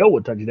HBO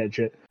would touch that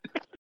shit.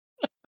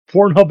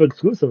 Pornhub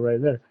exclusive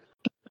right there.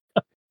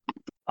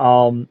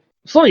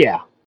 So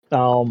yeah.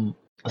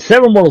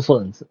 Seven Mortal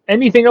Sins.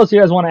 Anything else you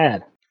guys want to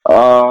add?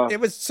 It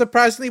was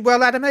surprisingly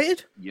well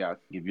animated. Yeah, I'll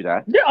give you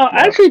that. Yeah,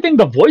 I actually think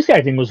the voice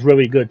acting was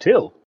really good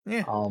too.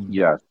 Yeah.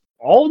 Yeah.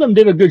 All of them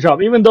did a good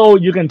job, even though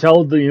you can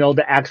tell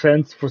the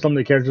accents for some of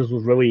the characters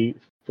was really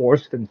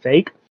forced and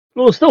fake. It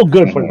was still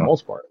good for the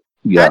most part.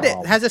 Yeah. And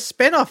it has a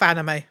spin-off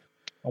anime.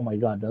 Oh my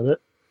god, does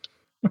it?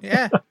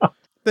 Yeah.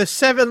 The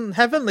 7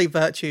 Heavenly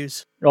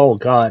Virtues. Oh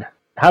god.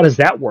 How does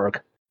that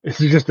work? Is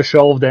it just a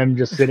show of them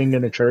just sitting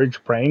in a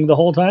church praying the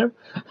whole time?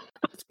 I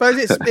suppose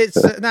it's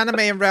an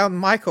anime around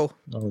Michael.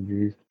 Oh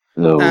jeez.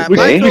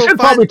 We should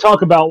probably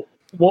talk about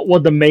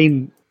what the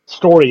main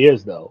story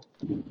is, though.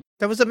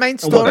 There was a main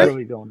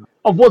story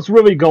of what's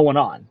really going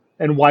on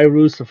and why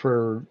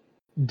Lucifer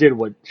did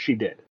what she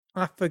did.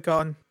 I've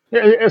forgotten.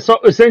 So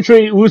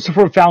essentially,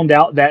 Lucifer found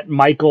out that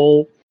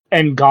Michael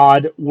and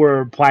God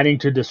were planning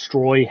to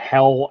destroy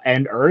hell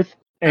and earth,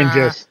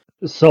 and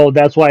so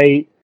that's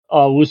why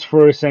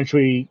Lucifer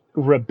essentially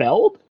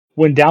rebelled,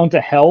 went down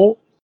to hell,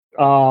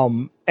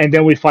 and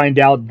then we find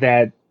out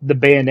that the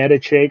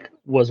Bayonetta chick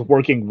was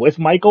working with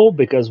Michael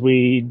because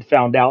we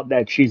found out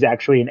that she's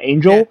actually an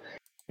angel,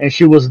 and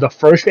she was the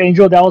first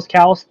angel that was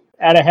cast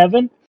out of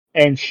heaven,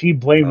 and she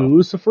blamed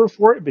Lucifer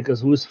for it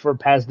because Lucifer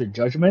passed the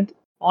judgment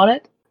on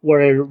it,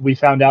 where we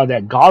found out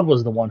that God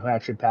was the one who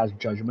actually passed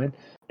judgment.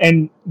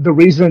 And the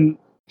reason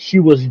she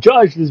was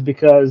judged is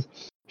because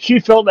she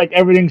felt like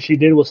everything she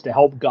did was to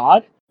help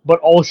God, but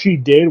all she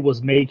did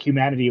was make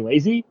humanity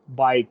lazy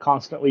by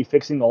constantly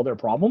fixing all their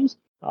problems.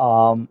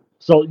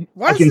 So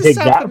I can take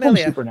that from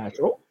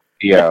Supernatural.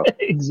 Yeah,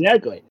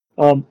 exactly.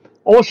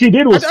 All she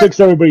did was fix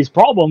everybody's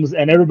problems,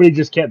 and everybody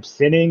just kept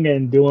sinning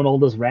and doing all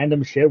this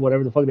random shit,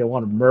 whatever the fuck they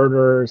wanted,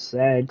 murder,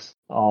 sex.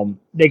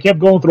 They kept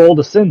going through all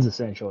the sins,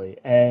 essentially,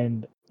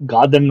 and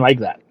God didn't like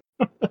that.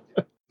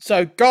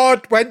 So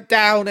God went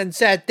down and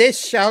said,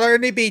 "This shall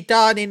only be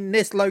done in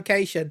this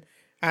location,"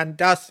 and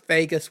thus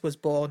Vegas was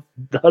born.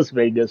 Thus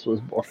Vegas was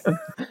born.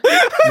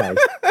 Nice.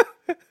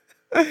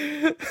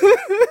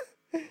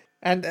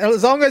 And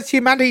as long as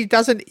humanity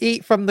doesn't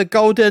eat from the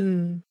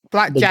golden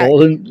blackjack,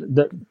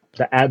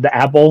 the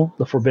apple,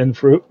 the forbidden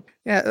fruit.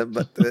 Yeah,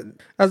 but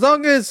as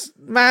long as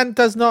man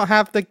does not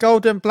have the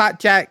golden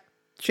blackjack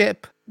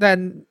chip,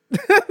 then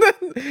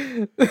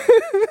I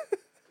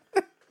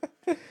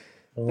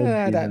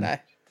don't know.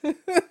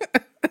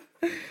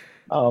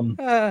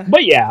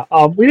 But yeah,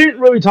 we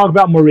didn't really talk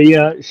about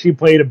Maria. She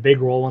played a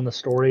big role in the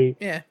story.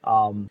 Yeah.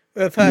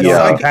 With her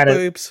psychic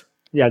boobs.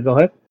 Yeah, go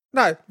ahead.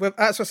 No,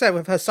 that's what I said,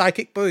 with her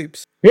psychic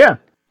boobs. Yeah.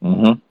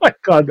 Mm-hmm. My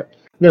God,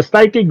 the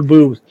psychic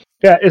boobs.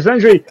 Yeah,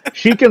 essentially,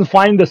 she can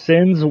find the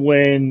sins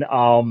when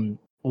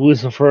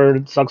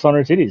Lucifer sucks on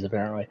her titties,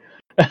 apparently.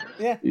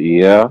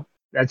 Yeah.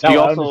 That's how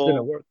I understand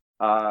it works.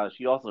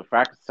 She also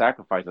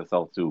sacrificed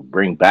herself to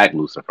bring back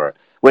Lucifer,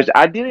 which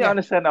I didn't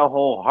understand that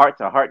whole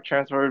heart-to-heart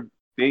transfer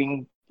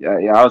thing.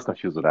 Yeah, I was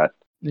confused with that.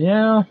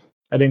 Yeah,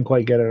 I didn't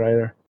quite get it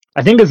either.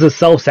 I think it's a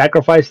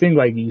self-sacrifice thing,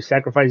 like you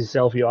sacrifice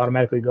yourself, you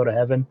automatically go to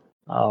heaven.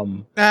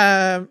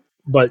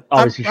 But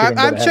obviously,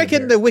 I'm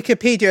checking the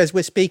Wikipedia as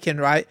we're speaking,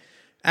 right?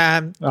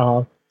 And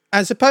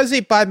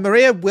supposedly by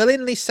Maria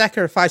willingly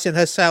sacrificing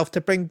herself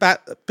to bring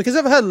back, because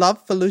of her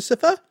love for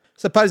Lucifer,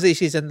 supposedly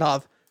she's in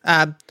love.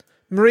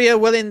 Maria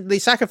willingly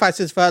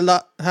sacrifices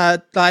for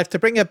her life to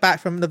bring her back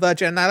from the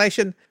virgin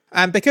annihilation.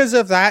 And because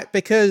of that,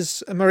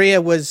 because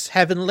Maria was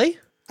heavenly,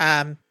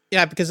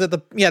 because of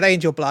the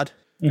angel blood,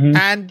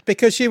 and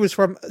because she was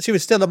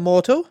still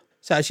immortal,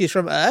 so she's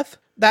from Earth,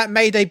 that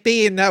made a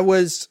being that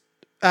was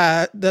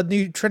the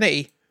new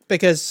Trinity,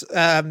 because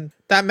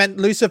that meant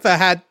Lucifer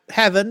had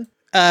heaven,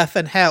 earth,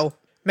 and hell,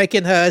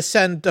 making her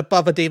ascend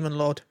above a demon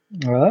lord.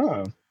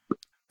 Oh,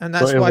 and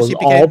that's so why she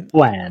became all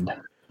planned.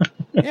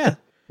 Yeah.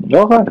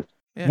 Okay.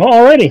 Yeah. Well,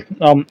 alrighty.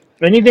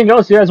 Anything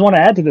else you guys want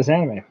to add to this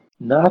anime?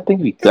 No, I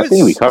think we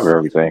covered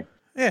everything.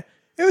 Yeah,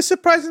 it was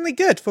surprisingly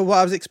good for what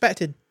I was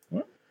expecting.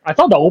 I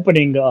thought the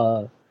opening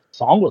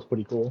song was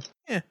pretty cool.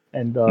 Yeah,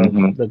 and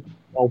the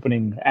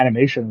opening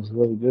animation was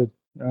really good.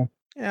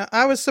 Yeah,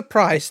 I was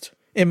surprised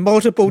in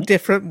multiple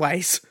different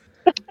ways,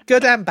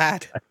 good and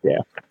bad. Yeah.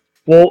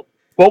 Well,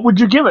 what would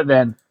you give it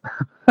then?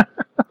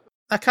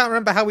 I can't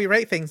remember how we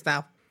rate things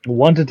now.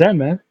 1 to 10,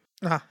 man.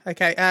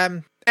 Okay.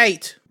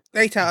 8.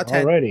 8 out of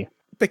 10. Alrighty.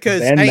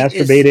 Because Ben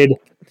masturbated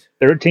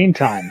 13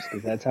 times,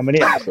 because that's how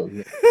many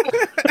episodes.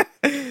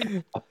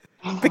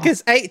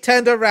 Because 8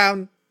 turned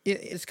around,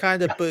 it's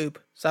kind of boob.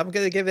 So I'm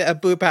going to give it a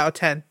boob out of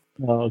 10.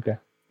 Oh, okay.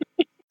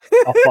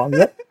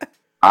 Alfonso?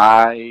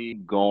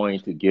 I'm going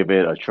to give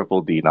it a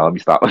triple D. Now let me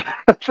stop. A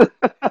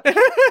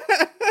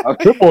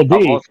triple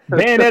D?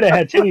 Bayonetta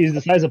had titties the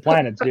size of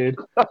planets, dude.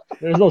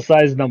 There's no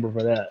size number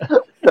for that.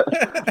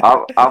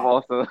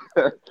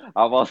 I'm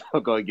also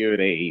going to give it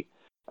an 8.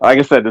 Like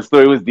I said, the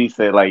story was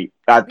decent. Like,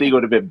 I think it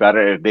would have been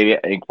better if they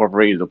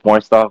incorporated the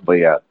porn stuff. But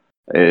yeah,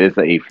 it's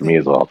an 8 for me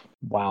as well.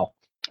 Wow.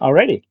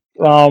 Alrighty.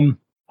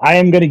 I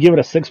am going to give it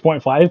a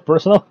 6.5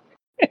 personal.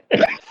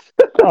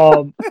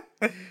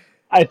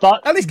 I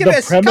thought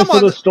the premise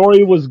of the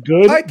story was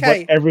good, but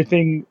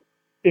everything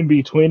in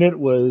between it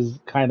was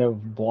kind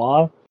of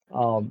blah.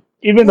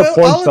 Even the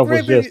porn stuff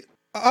was just...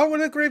 I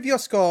would agree with your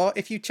score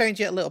if you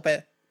change it a little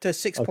bit to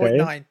 6.9.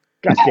 Okay.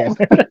 Goddamn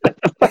it.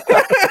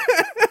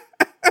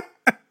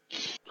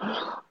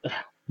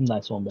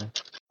 Nice one, man.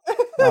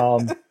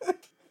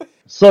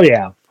 So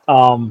yeah,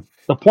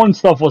 the porn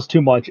stuff was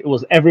too much. It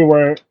was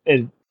everywhere.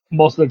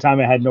 Most of the time,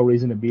 it had no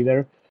reason to be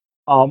there.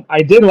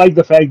 I did like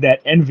the fact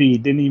that Envy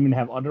didn't even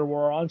have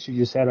underwear on. She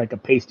just had like a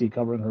pasty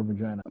covering her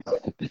vagina.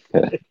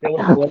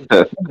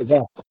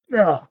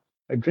 Yeah,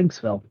 my drinks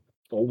fell.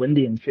 It's all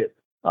windy and shit.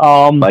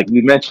 Like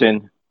we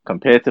mentioned,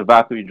 compared to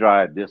Valkyrie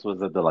Drive, this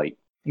was a delight.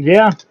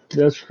 Yeah,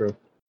 that's true.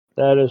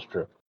 That is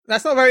true.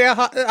 That's not very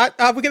hard.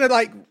 Are we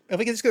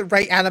just gonna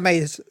rate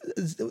animes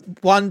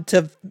 1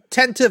 to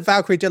 10 to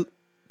Valkyrie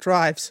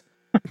Drives?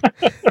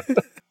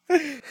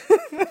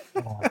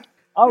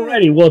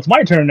 Alrighty, well, it's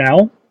my turn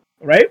now,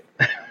 right?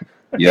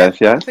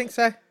 Yes. I think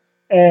so.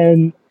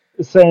 And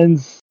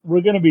since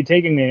we're going to be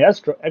taking an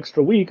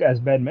extra week, as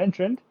Ben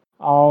mentioned,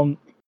 I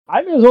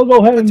may as well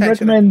go ahead and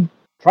recommend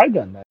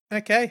Trigun.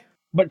 Okay.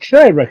 But should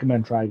I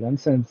recommend Trigun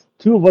since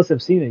two of us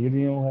have seen it? You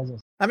know,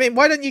 hasn't. I mean,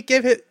 why don't you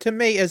give it to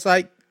me as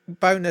like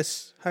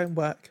bonus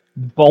homework?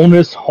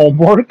 Bonus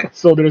homework.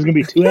 So there's gonna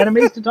be two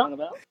animes to talk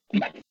about.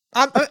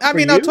 I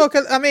mean, I'll talk.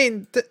 I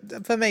mean,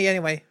 for me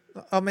anyway,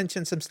 I'll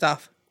mention some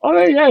stuff. Oh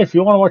yeah, if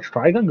you want to watch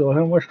Trigun, go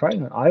ahead and watch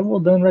Trigun. I will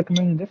then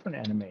recommend a different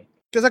anime.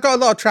 Because I've got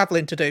a lot of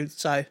traveling to do,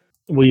 so.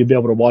 Will you be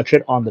able to watch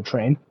it on the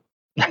train?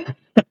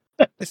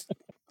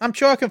 I'm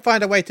sure I can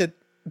find a way to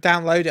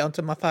download it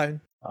onto my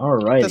phone. All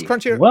right. Does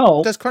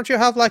Crunchyroll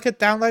have like a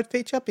download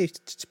feature? I'd be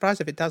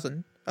surprised if it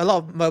doesn't. A lot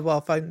of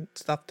mobile phone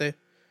stuff do.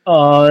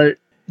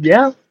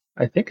 Yeah,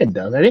 I think it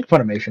does. I think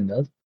Funimation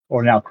does.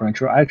 Or now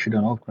Crunchyroll. I actually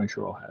don't know if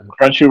Crunchyroll has it.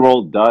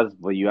 Crunchyroll does,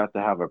 but you have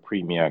to have a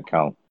premium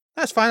account.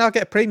 That's fine. I'll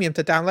get a premium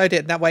to download it.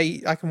 And that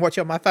way I can watch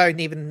it on my phone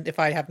even if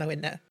I have no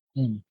internet.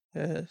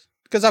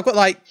 Because I've got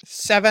like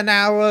 7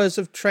 hours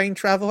of train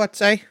travel, I'd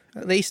say,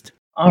 at least.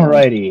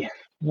 Alrighty.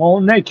 Well,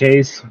 in that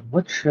case,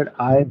 what should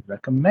I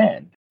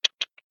recommend?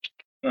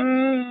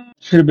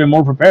 Should have been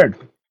more prepared.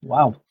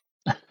 Wow.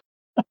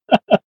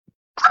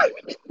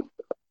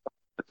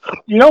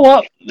 You know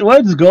what?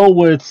 Let's go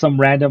with some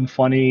random,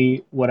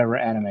 funny, whatever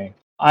anime.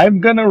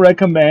 I'm gonna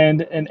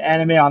recommend an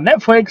anime on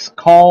Netflix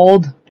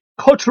called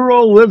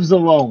Kotaro Lives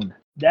Alone.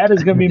 That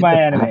is gonna be my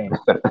anime.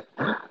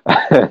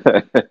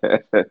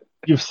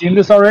 You've seen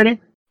this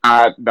already?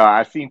 No,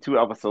 I've seen 2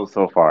 episodes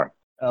so far.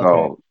 Okay.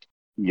 So,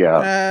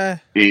 yeah.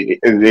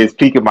 It's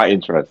piquing my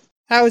interest.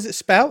 How is it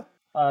spelled?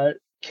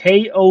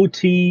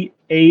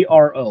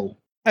 Kotaro.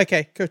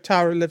 Okay,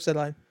 Kotaro Lives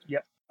Alone.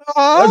 Yep.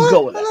 Oh, let's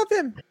go with I that. love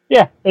him.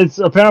 Yeah, it's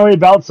apparently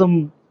about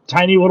some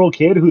tiny little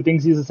kid who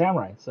thinks he's a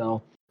samurai.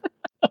 So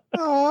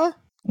Aww.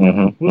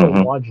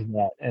 we'll watch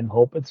that and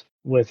hope it's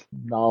with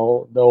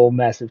no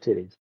massive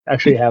titties.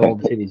 Actually, have all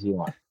the titties you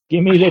want.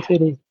 Give me the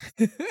titties.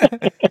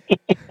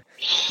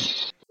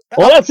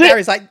 Well, that's it.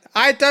 Gary's like,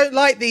 I don't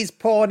like these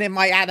porn in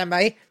my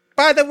anime.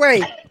 By the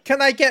way,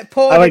 can I get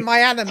porn in my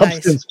anime?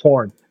 Substance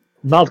porn,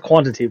 not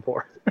quantity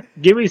porn.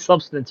 Give me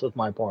substance with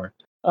my porn.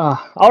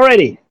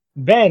 Alrighty.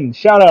 Ben,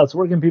 shout outs.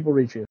 Where can people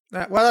reach you?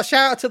 Well, a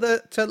shout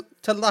out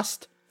to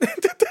Lust.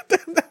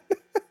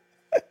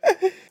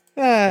 But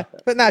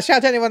no, shout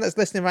out to anyone that's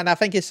listening right now.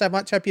 Thank you so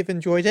much. Hope you've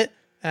enjoyed it.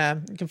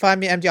 You can find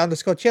me at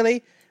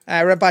MD_Chili.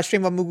 Run by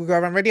stream on Moogle Go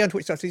Run Radio on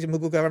Twitch.tv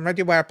Moogle Go Run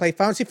Radio, where I play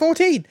Fantasy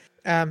 14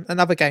 and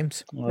other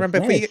games. Well, remember,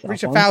 if we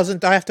reach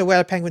 1,000, I have to wear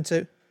a penguin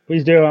suit.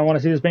 Please do. I want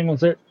to see this penguin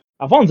suit.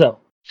 Alfonso.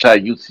 Shout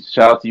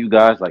out to you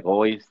guys, like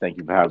always. Thank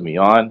you for having me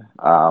on.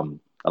 I'm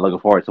looking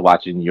forward to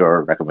watching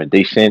your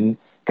recommendation,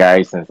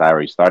 Gary, since I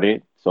already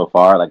started so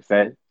far. Like I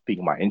said,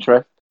 piquing my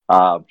interest.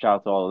 Shout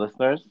out to all the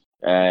listeners.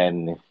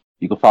 And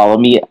you can follow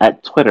me on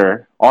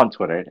Twitter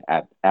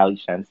at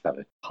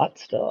AliShan7. Hot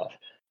stuff.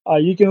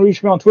 You can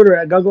reach me on Twitter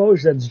at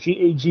Gugglaus. That's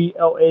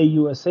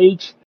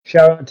GAGLAUSH.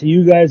 Shout out to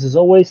you guys as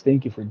always.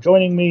 Thank you for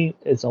joining me.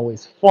 It's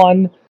always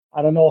fun.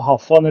 I don't know how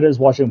fun it is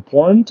watching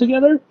porn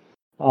together.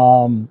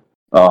 No.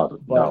 I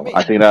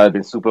think that would have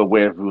been super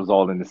weird if it was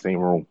all in the same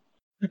room.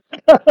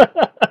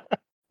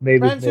 Maybe.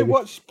 Friends who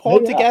watch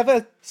porn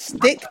together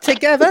stick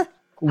together?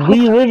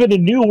 We live in a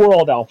new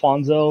world,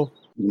 Alfonso.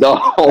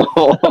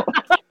 No.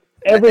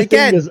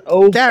 Everything is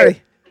okay.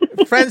 Gary,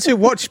 friends who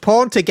watch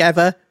porn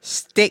together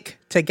stick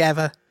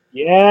together.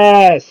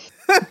 Yes.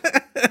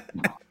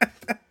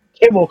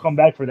 Kim will come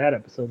back for that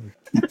episode.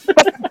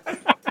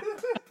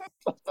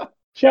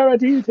 Shout out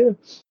to you too.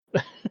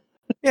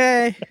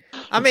 Yay.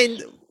 I mean,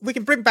 we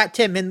can bring back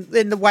Tim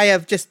in the way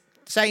of just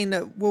saying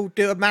that we'll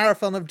do a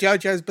marathon of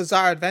JoJo's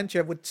Bizarre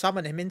Adventure. Would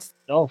summon him in.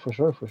 Oh, for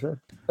sure.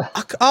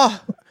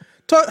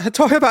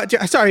 Talk about,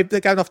 sorry,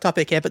 going off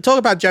topic here, but talk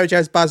about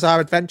JoJo's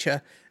Bizarre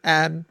Adventure.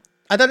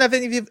 I don't know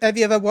if have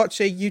you ever watched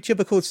a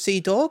YouTuber called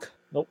Sea Dog?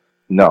 Nope.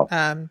 No.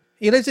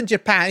 He lives in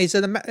Japan. I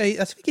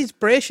think he's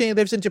British and he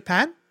lives in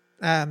Japan.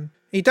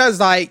 He does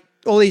like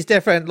all these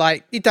different,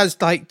 like, he does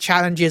like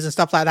challenges and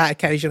stuff like that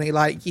occasionally.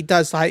 Like he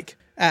does like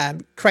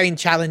crane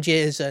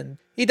challenges, and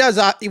he does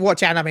he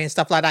watch anime and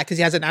stuff like that because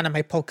he has an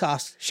anime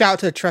podcast. Shout out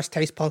to the Trust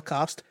Taste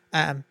podcast.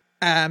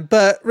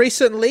 But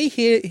recently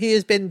he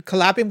has been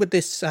collabing with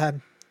this, I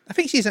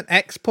think she's an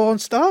ex-porn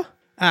star,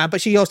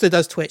 but she also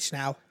does Twitch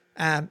now.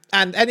 And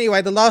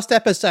anyway, the last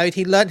episode,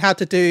 he learned how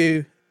to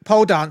do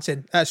pole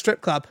dancing at a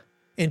strip club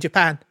in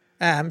Japan.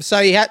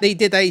 So he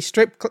did a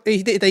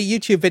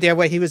YouTube video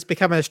where he was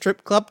becoming a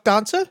strip club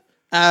dancer.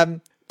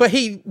 But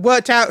he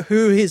worked out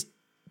who his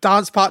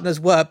dance partners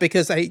were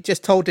because they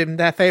just told him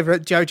their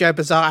favorite JoJo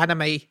Bizarre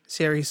anime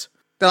series.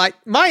 They're like,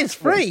 mine's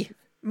free,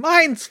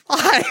 mine's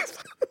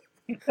 5.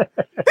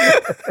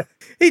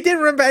 He didn't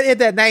remember any of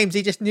their names.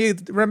 He just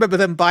remember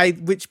them by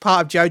which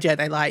part of JoJo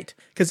they liked,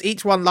 because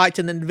each one liked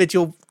an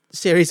individual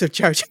series of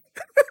JoJo.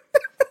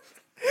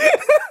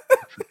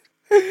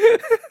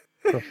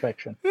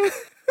 Perfection.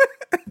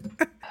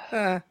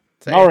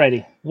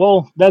 Alrighty.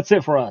 Well, that's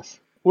it for us.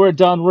 We're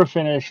done. We're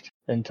finished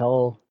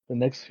until the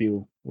next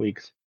few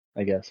weeks,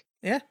 I guess.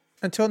 Yeah.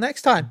 Until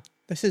next time.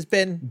 This has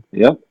been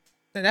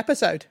an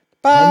episode.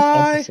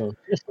 Bye.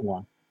 Just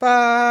one.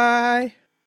 Bye.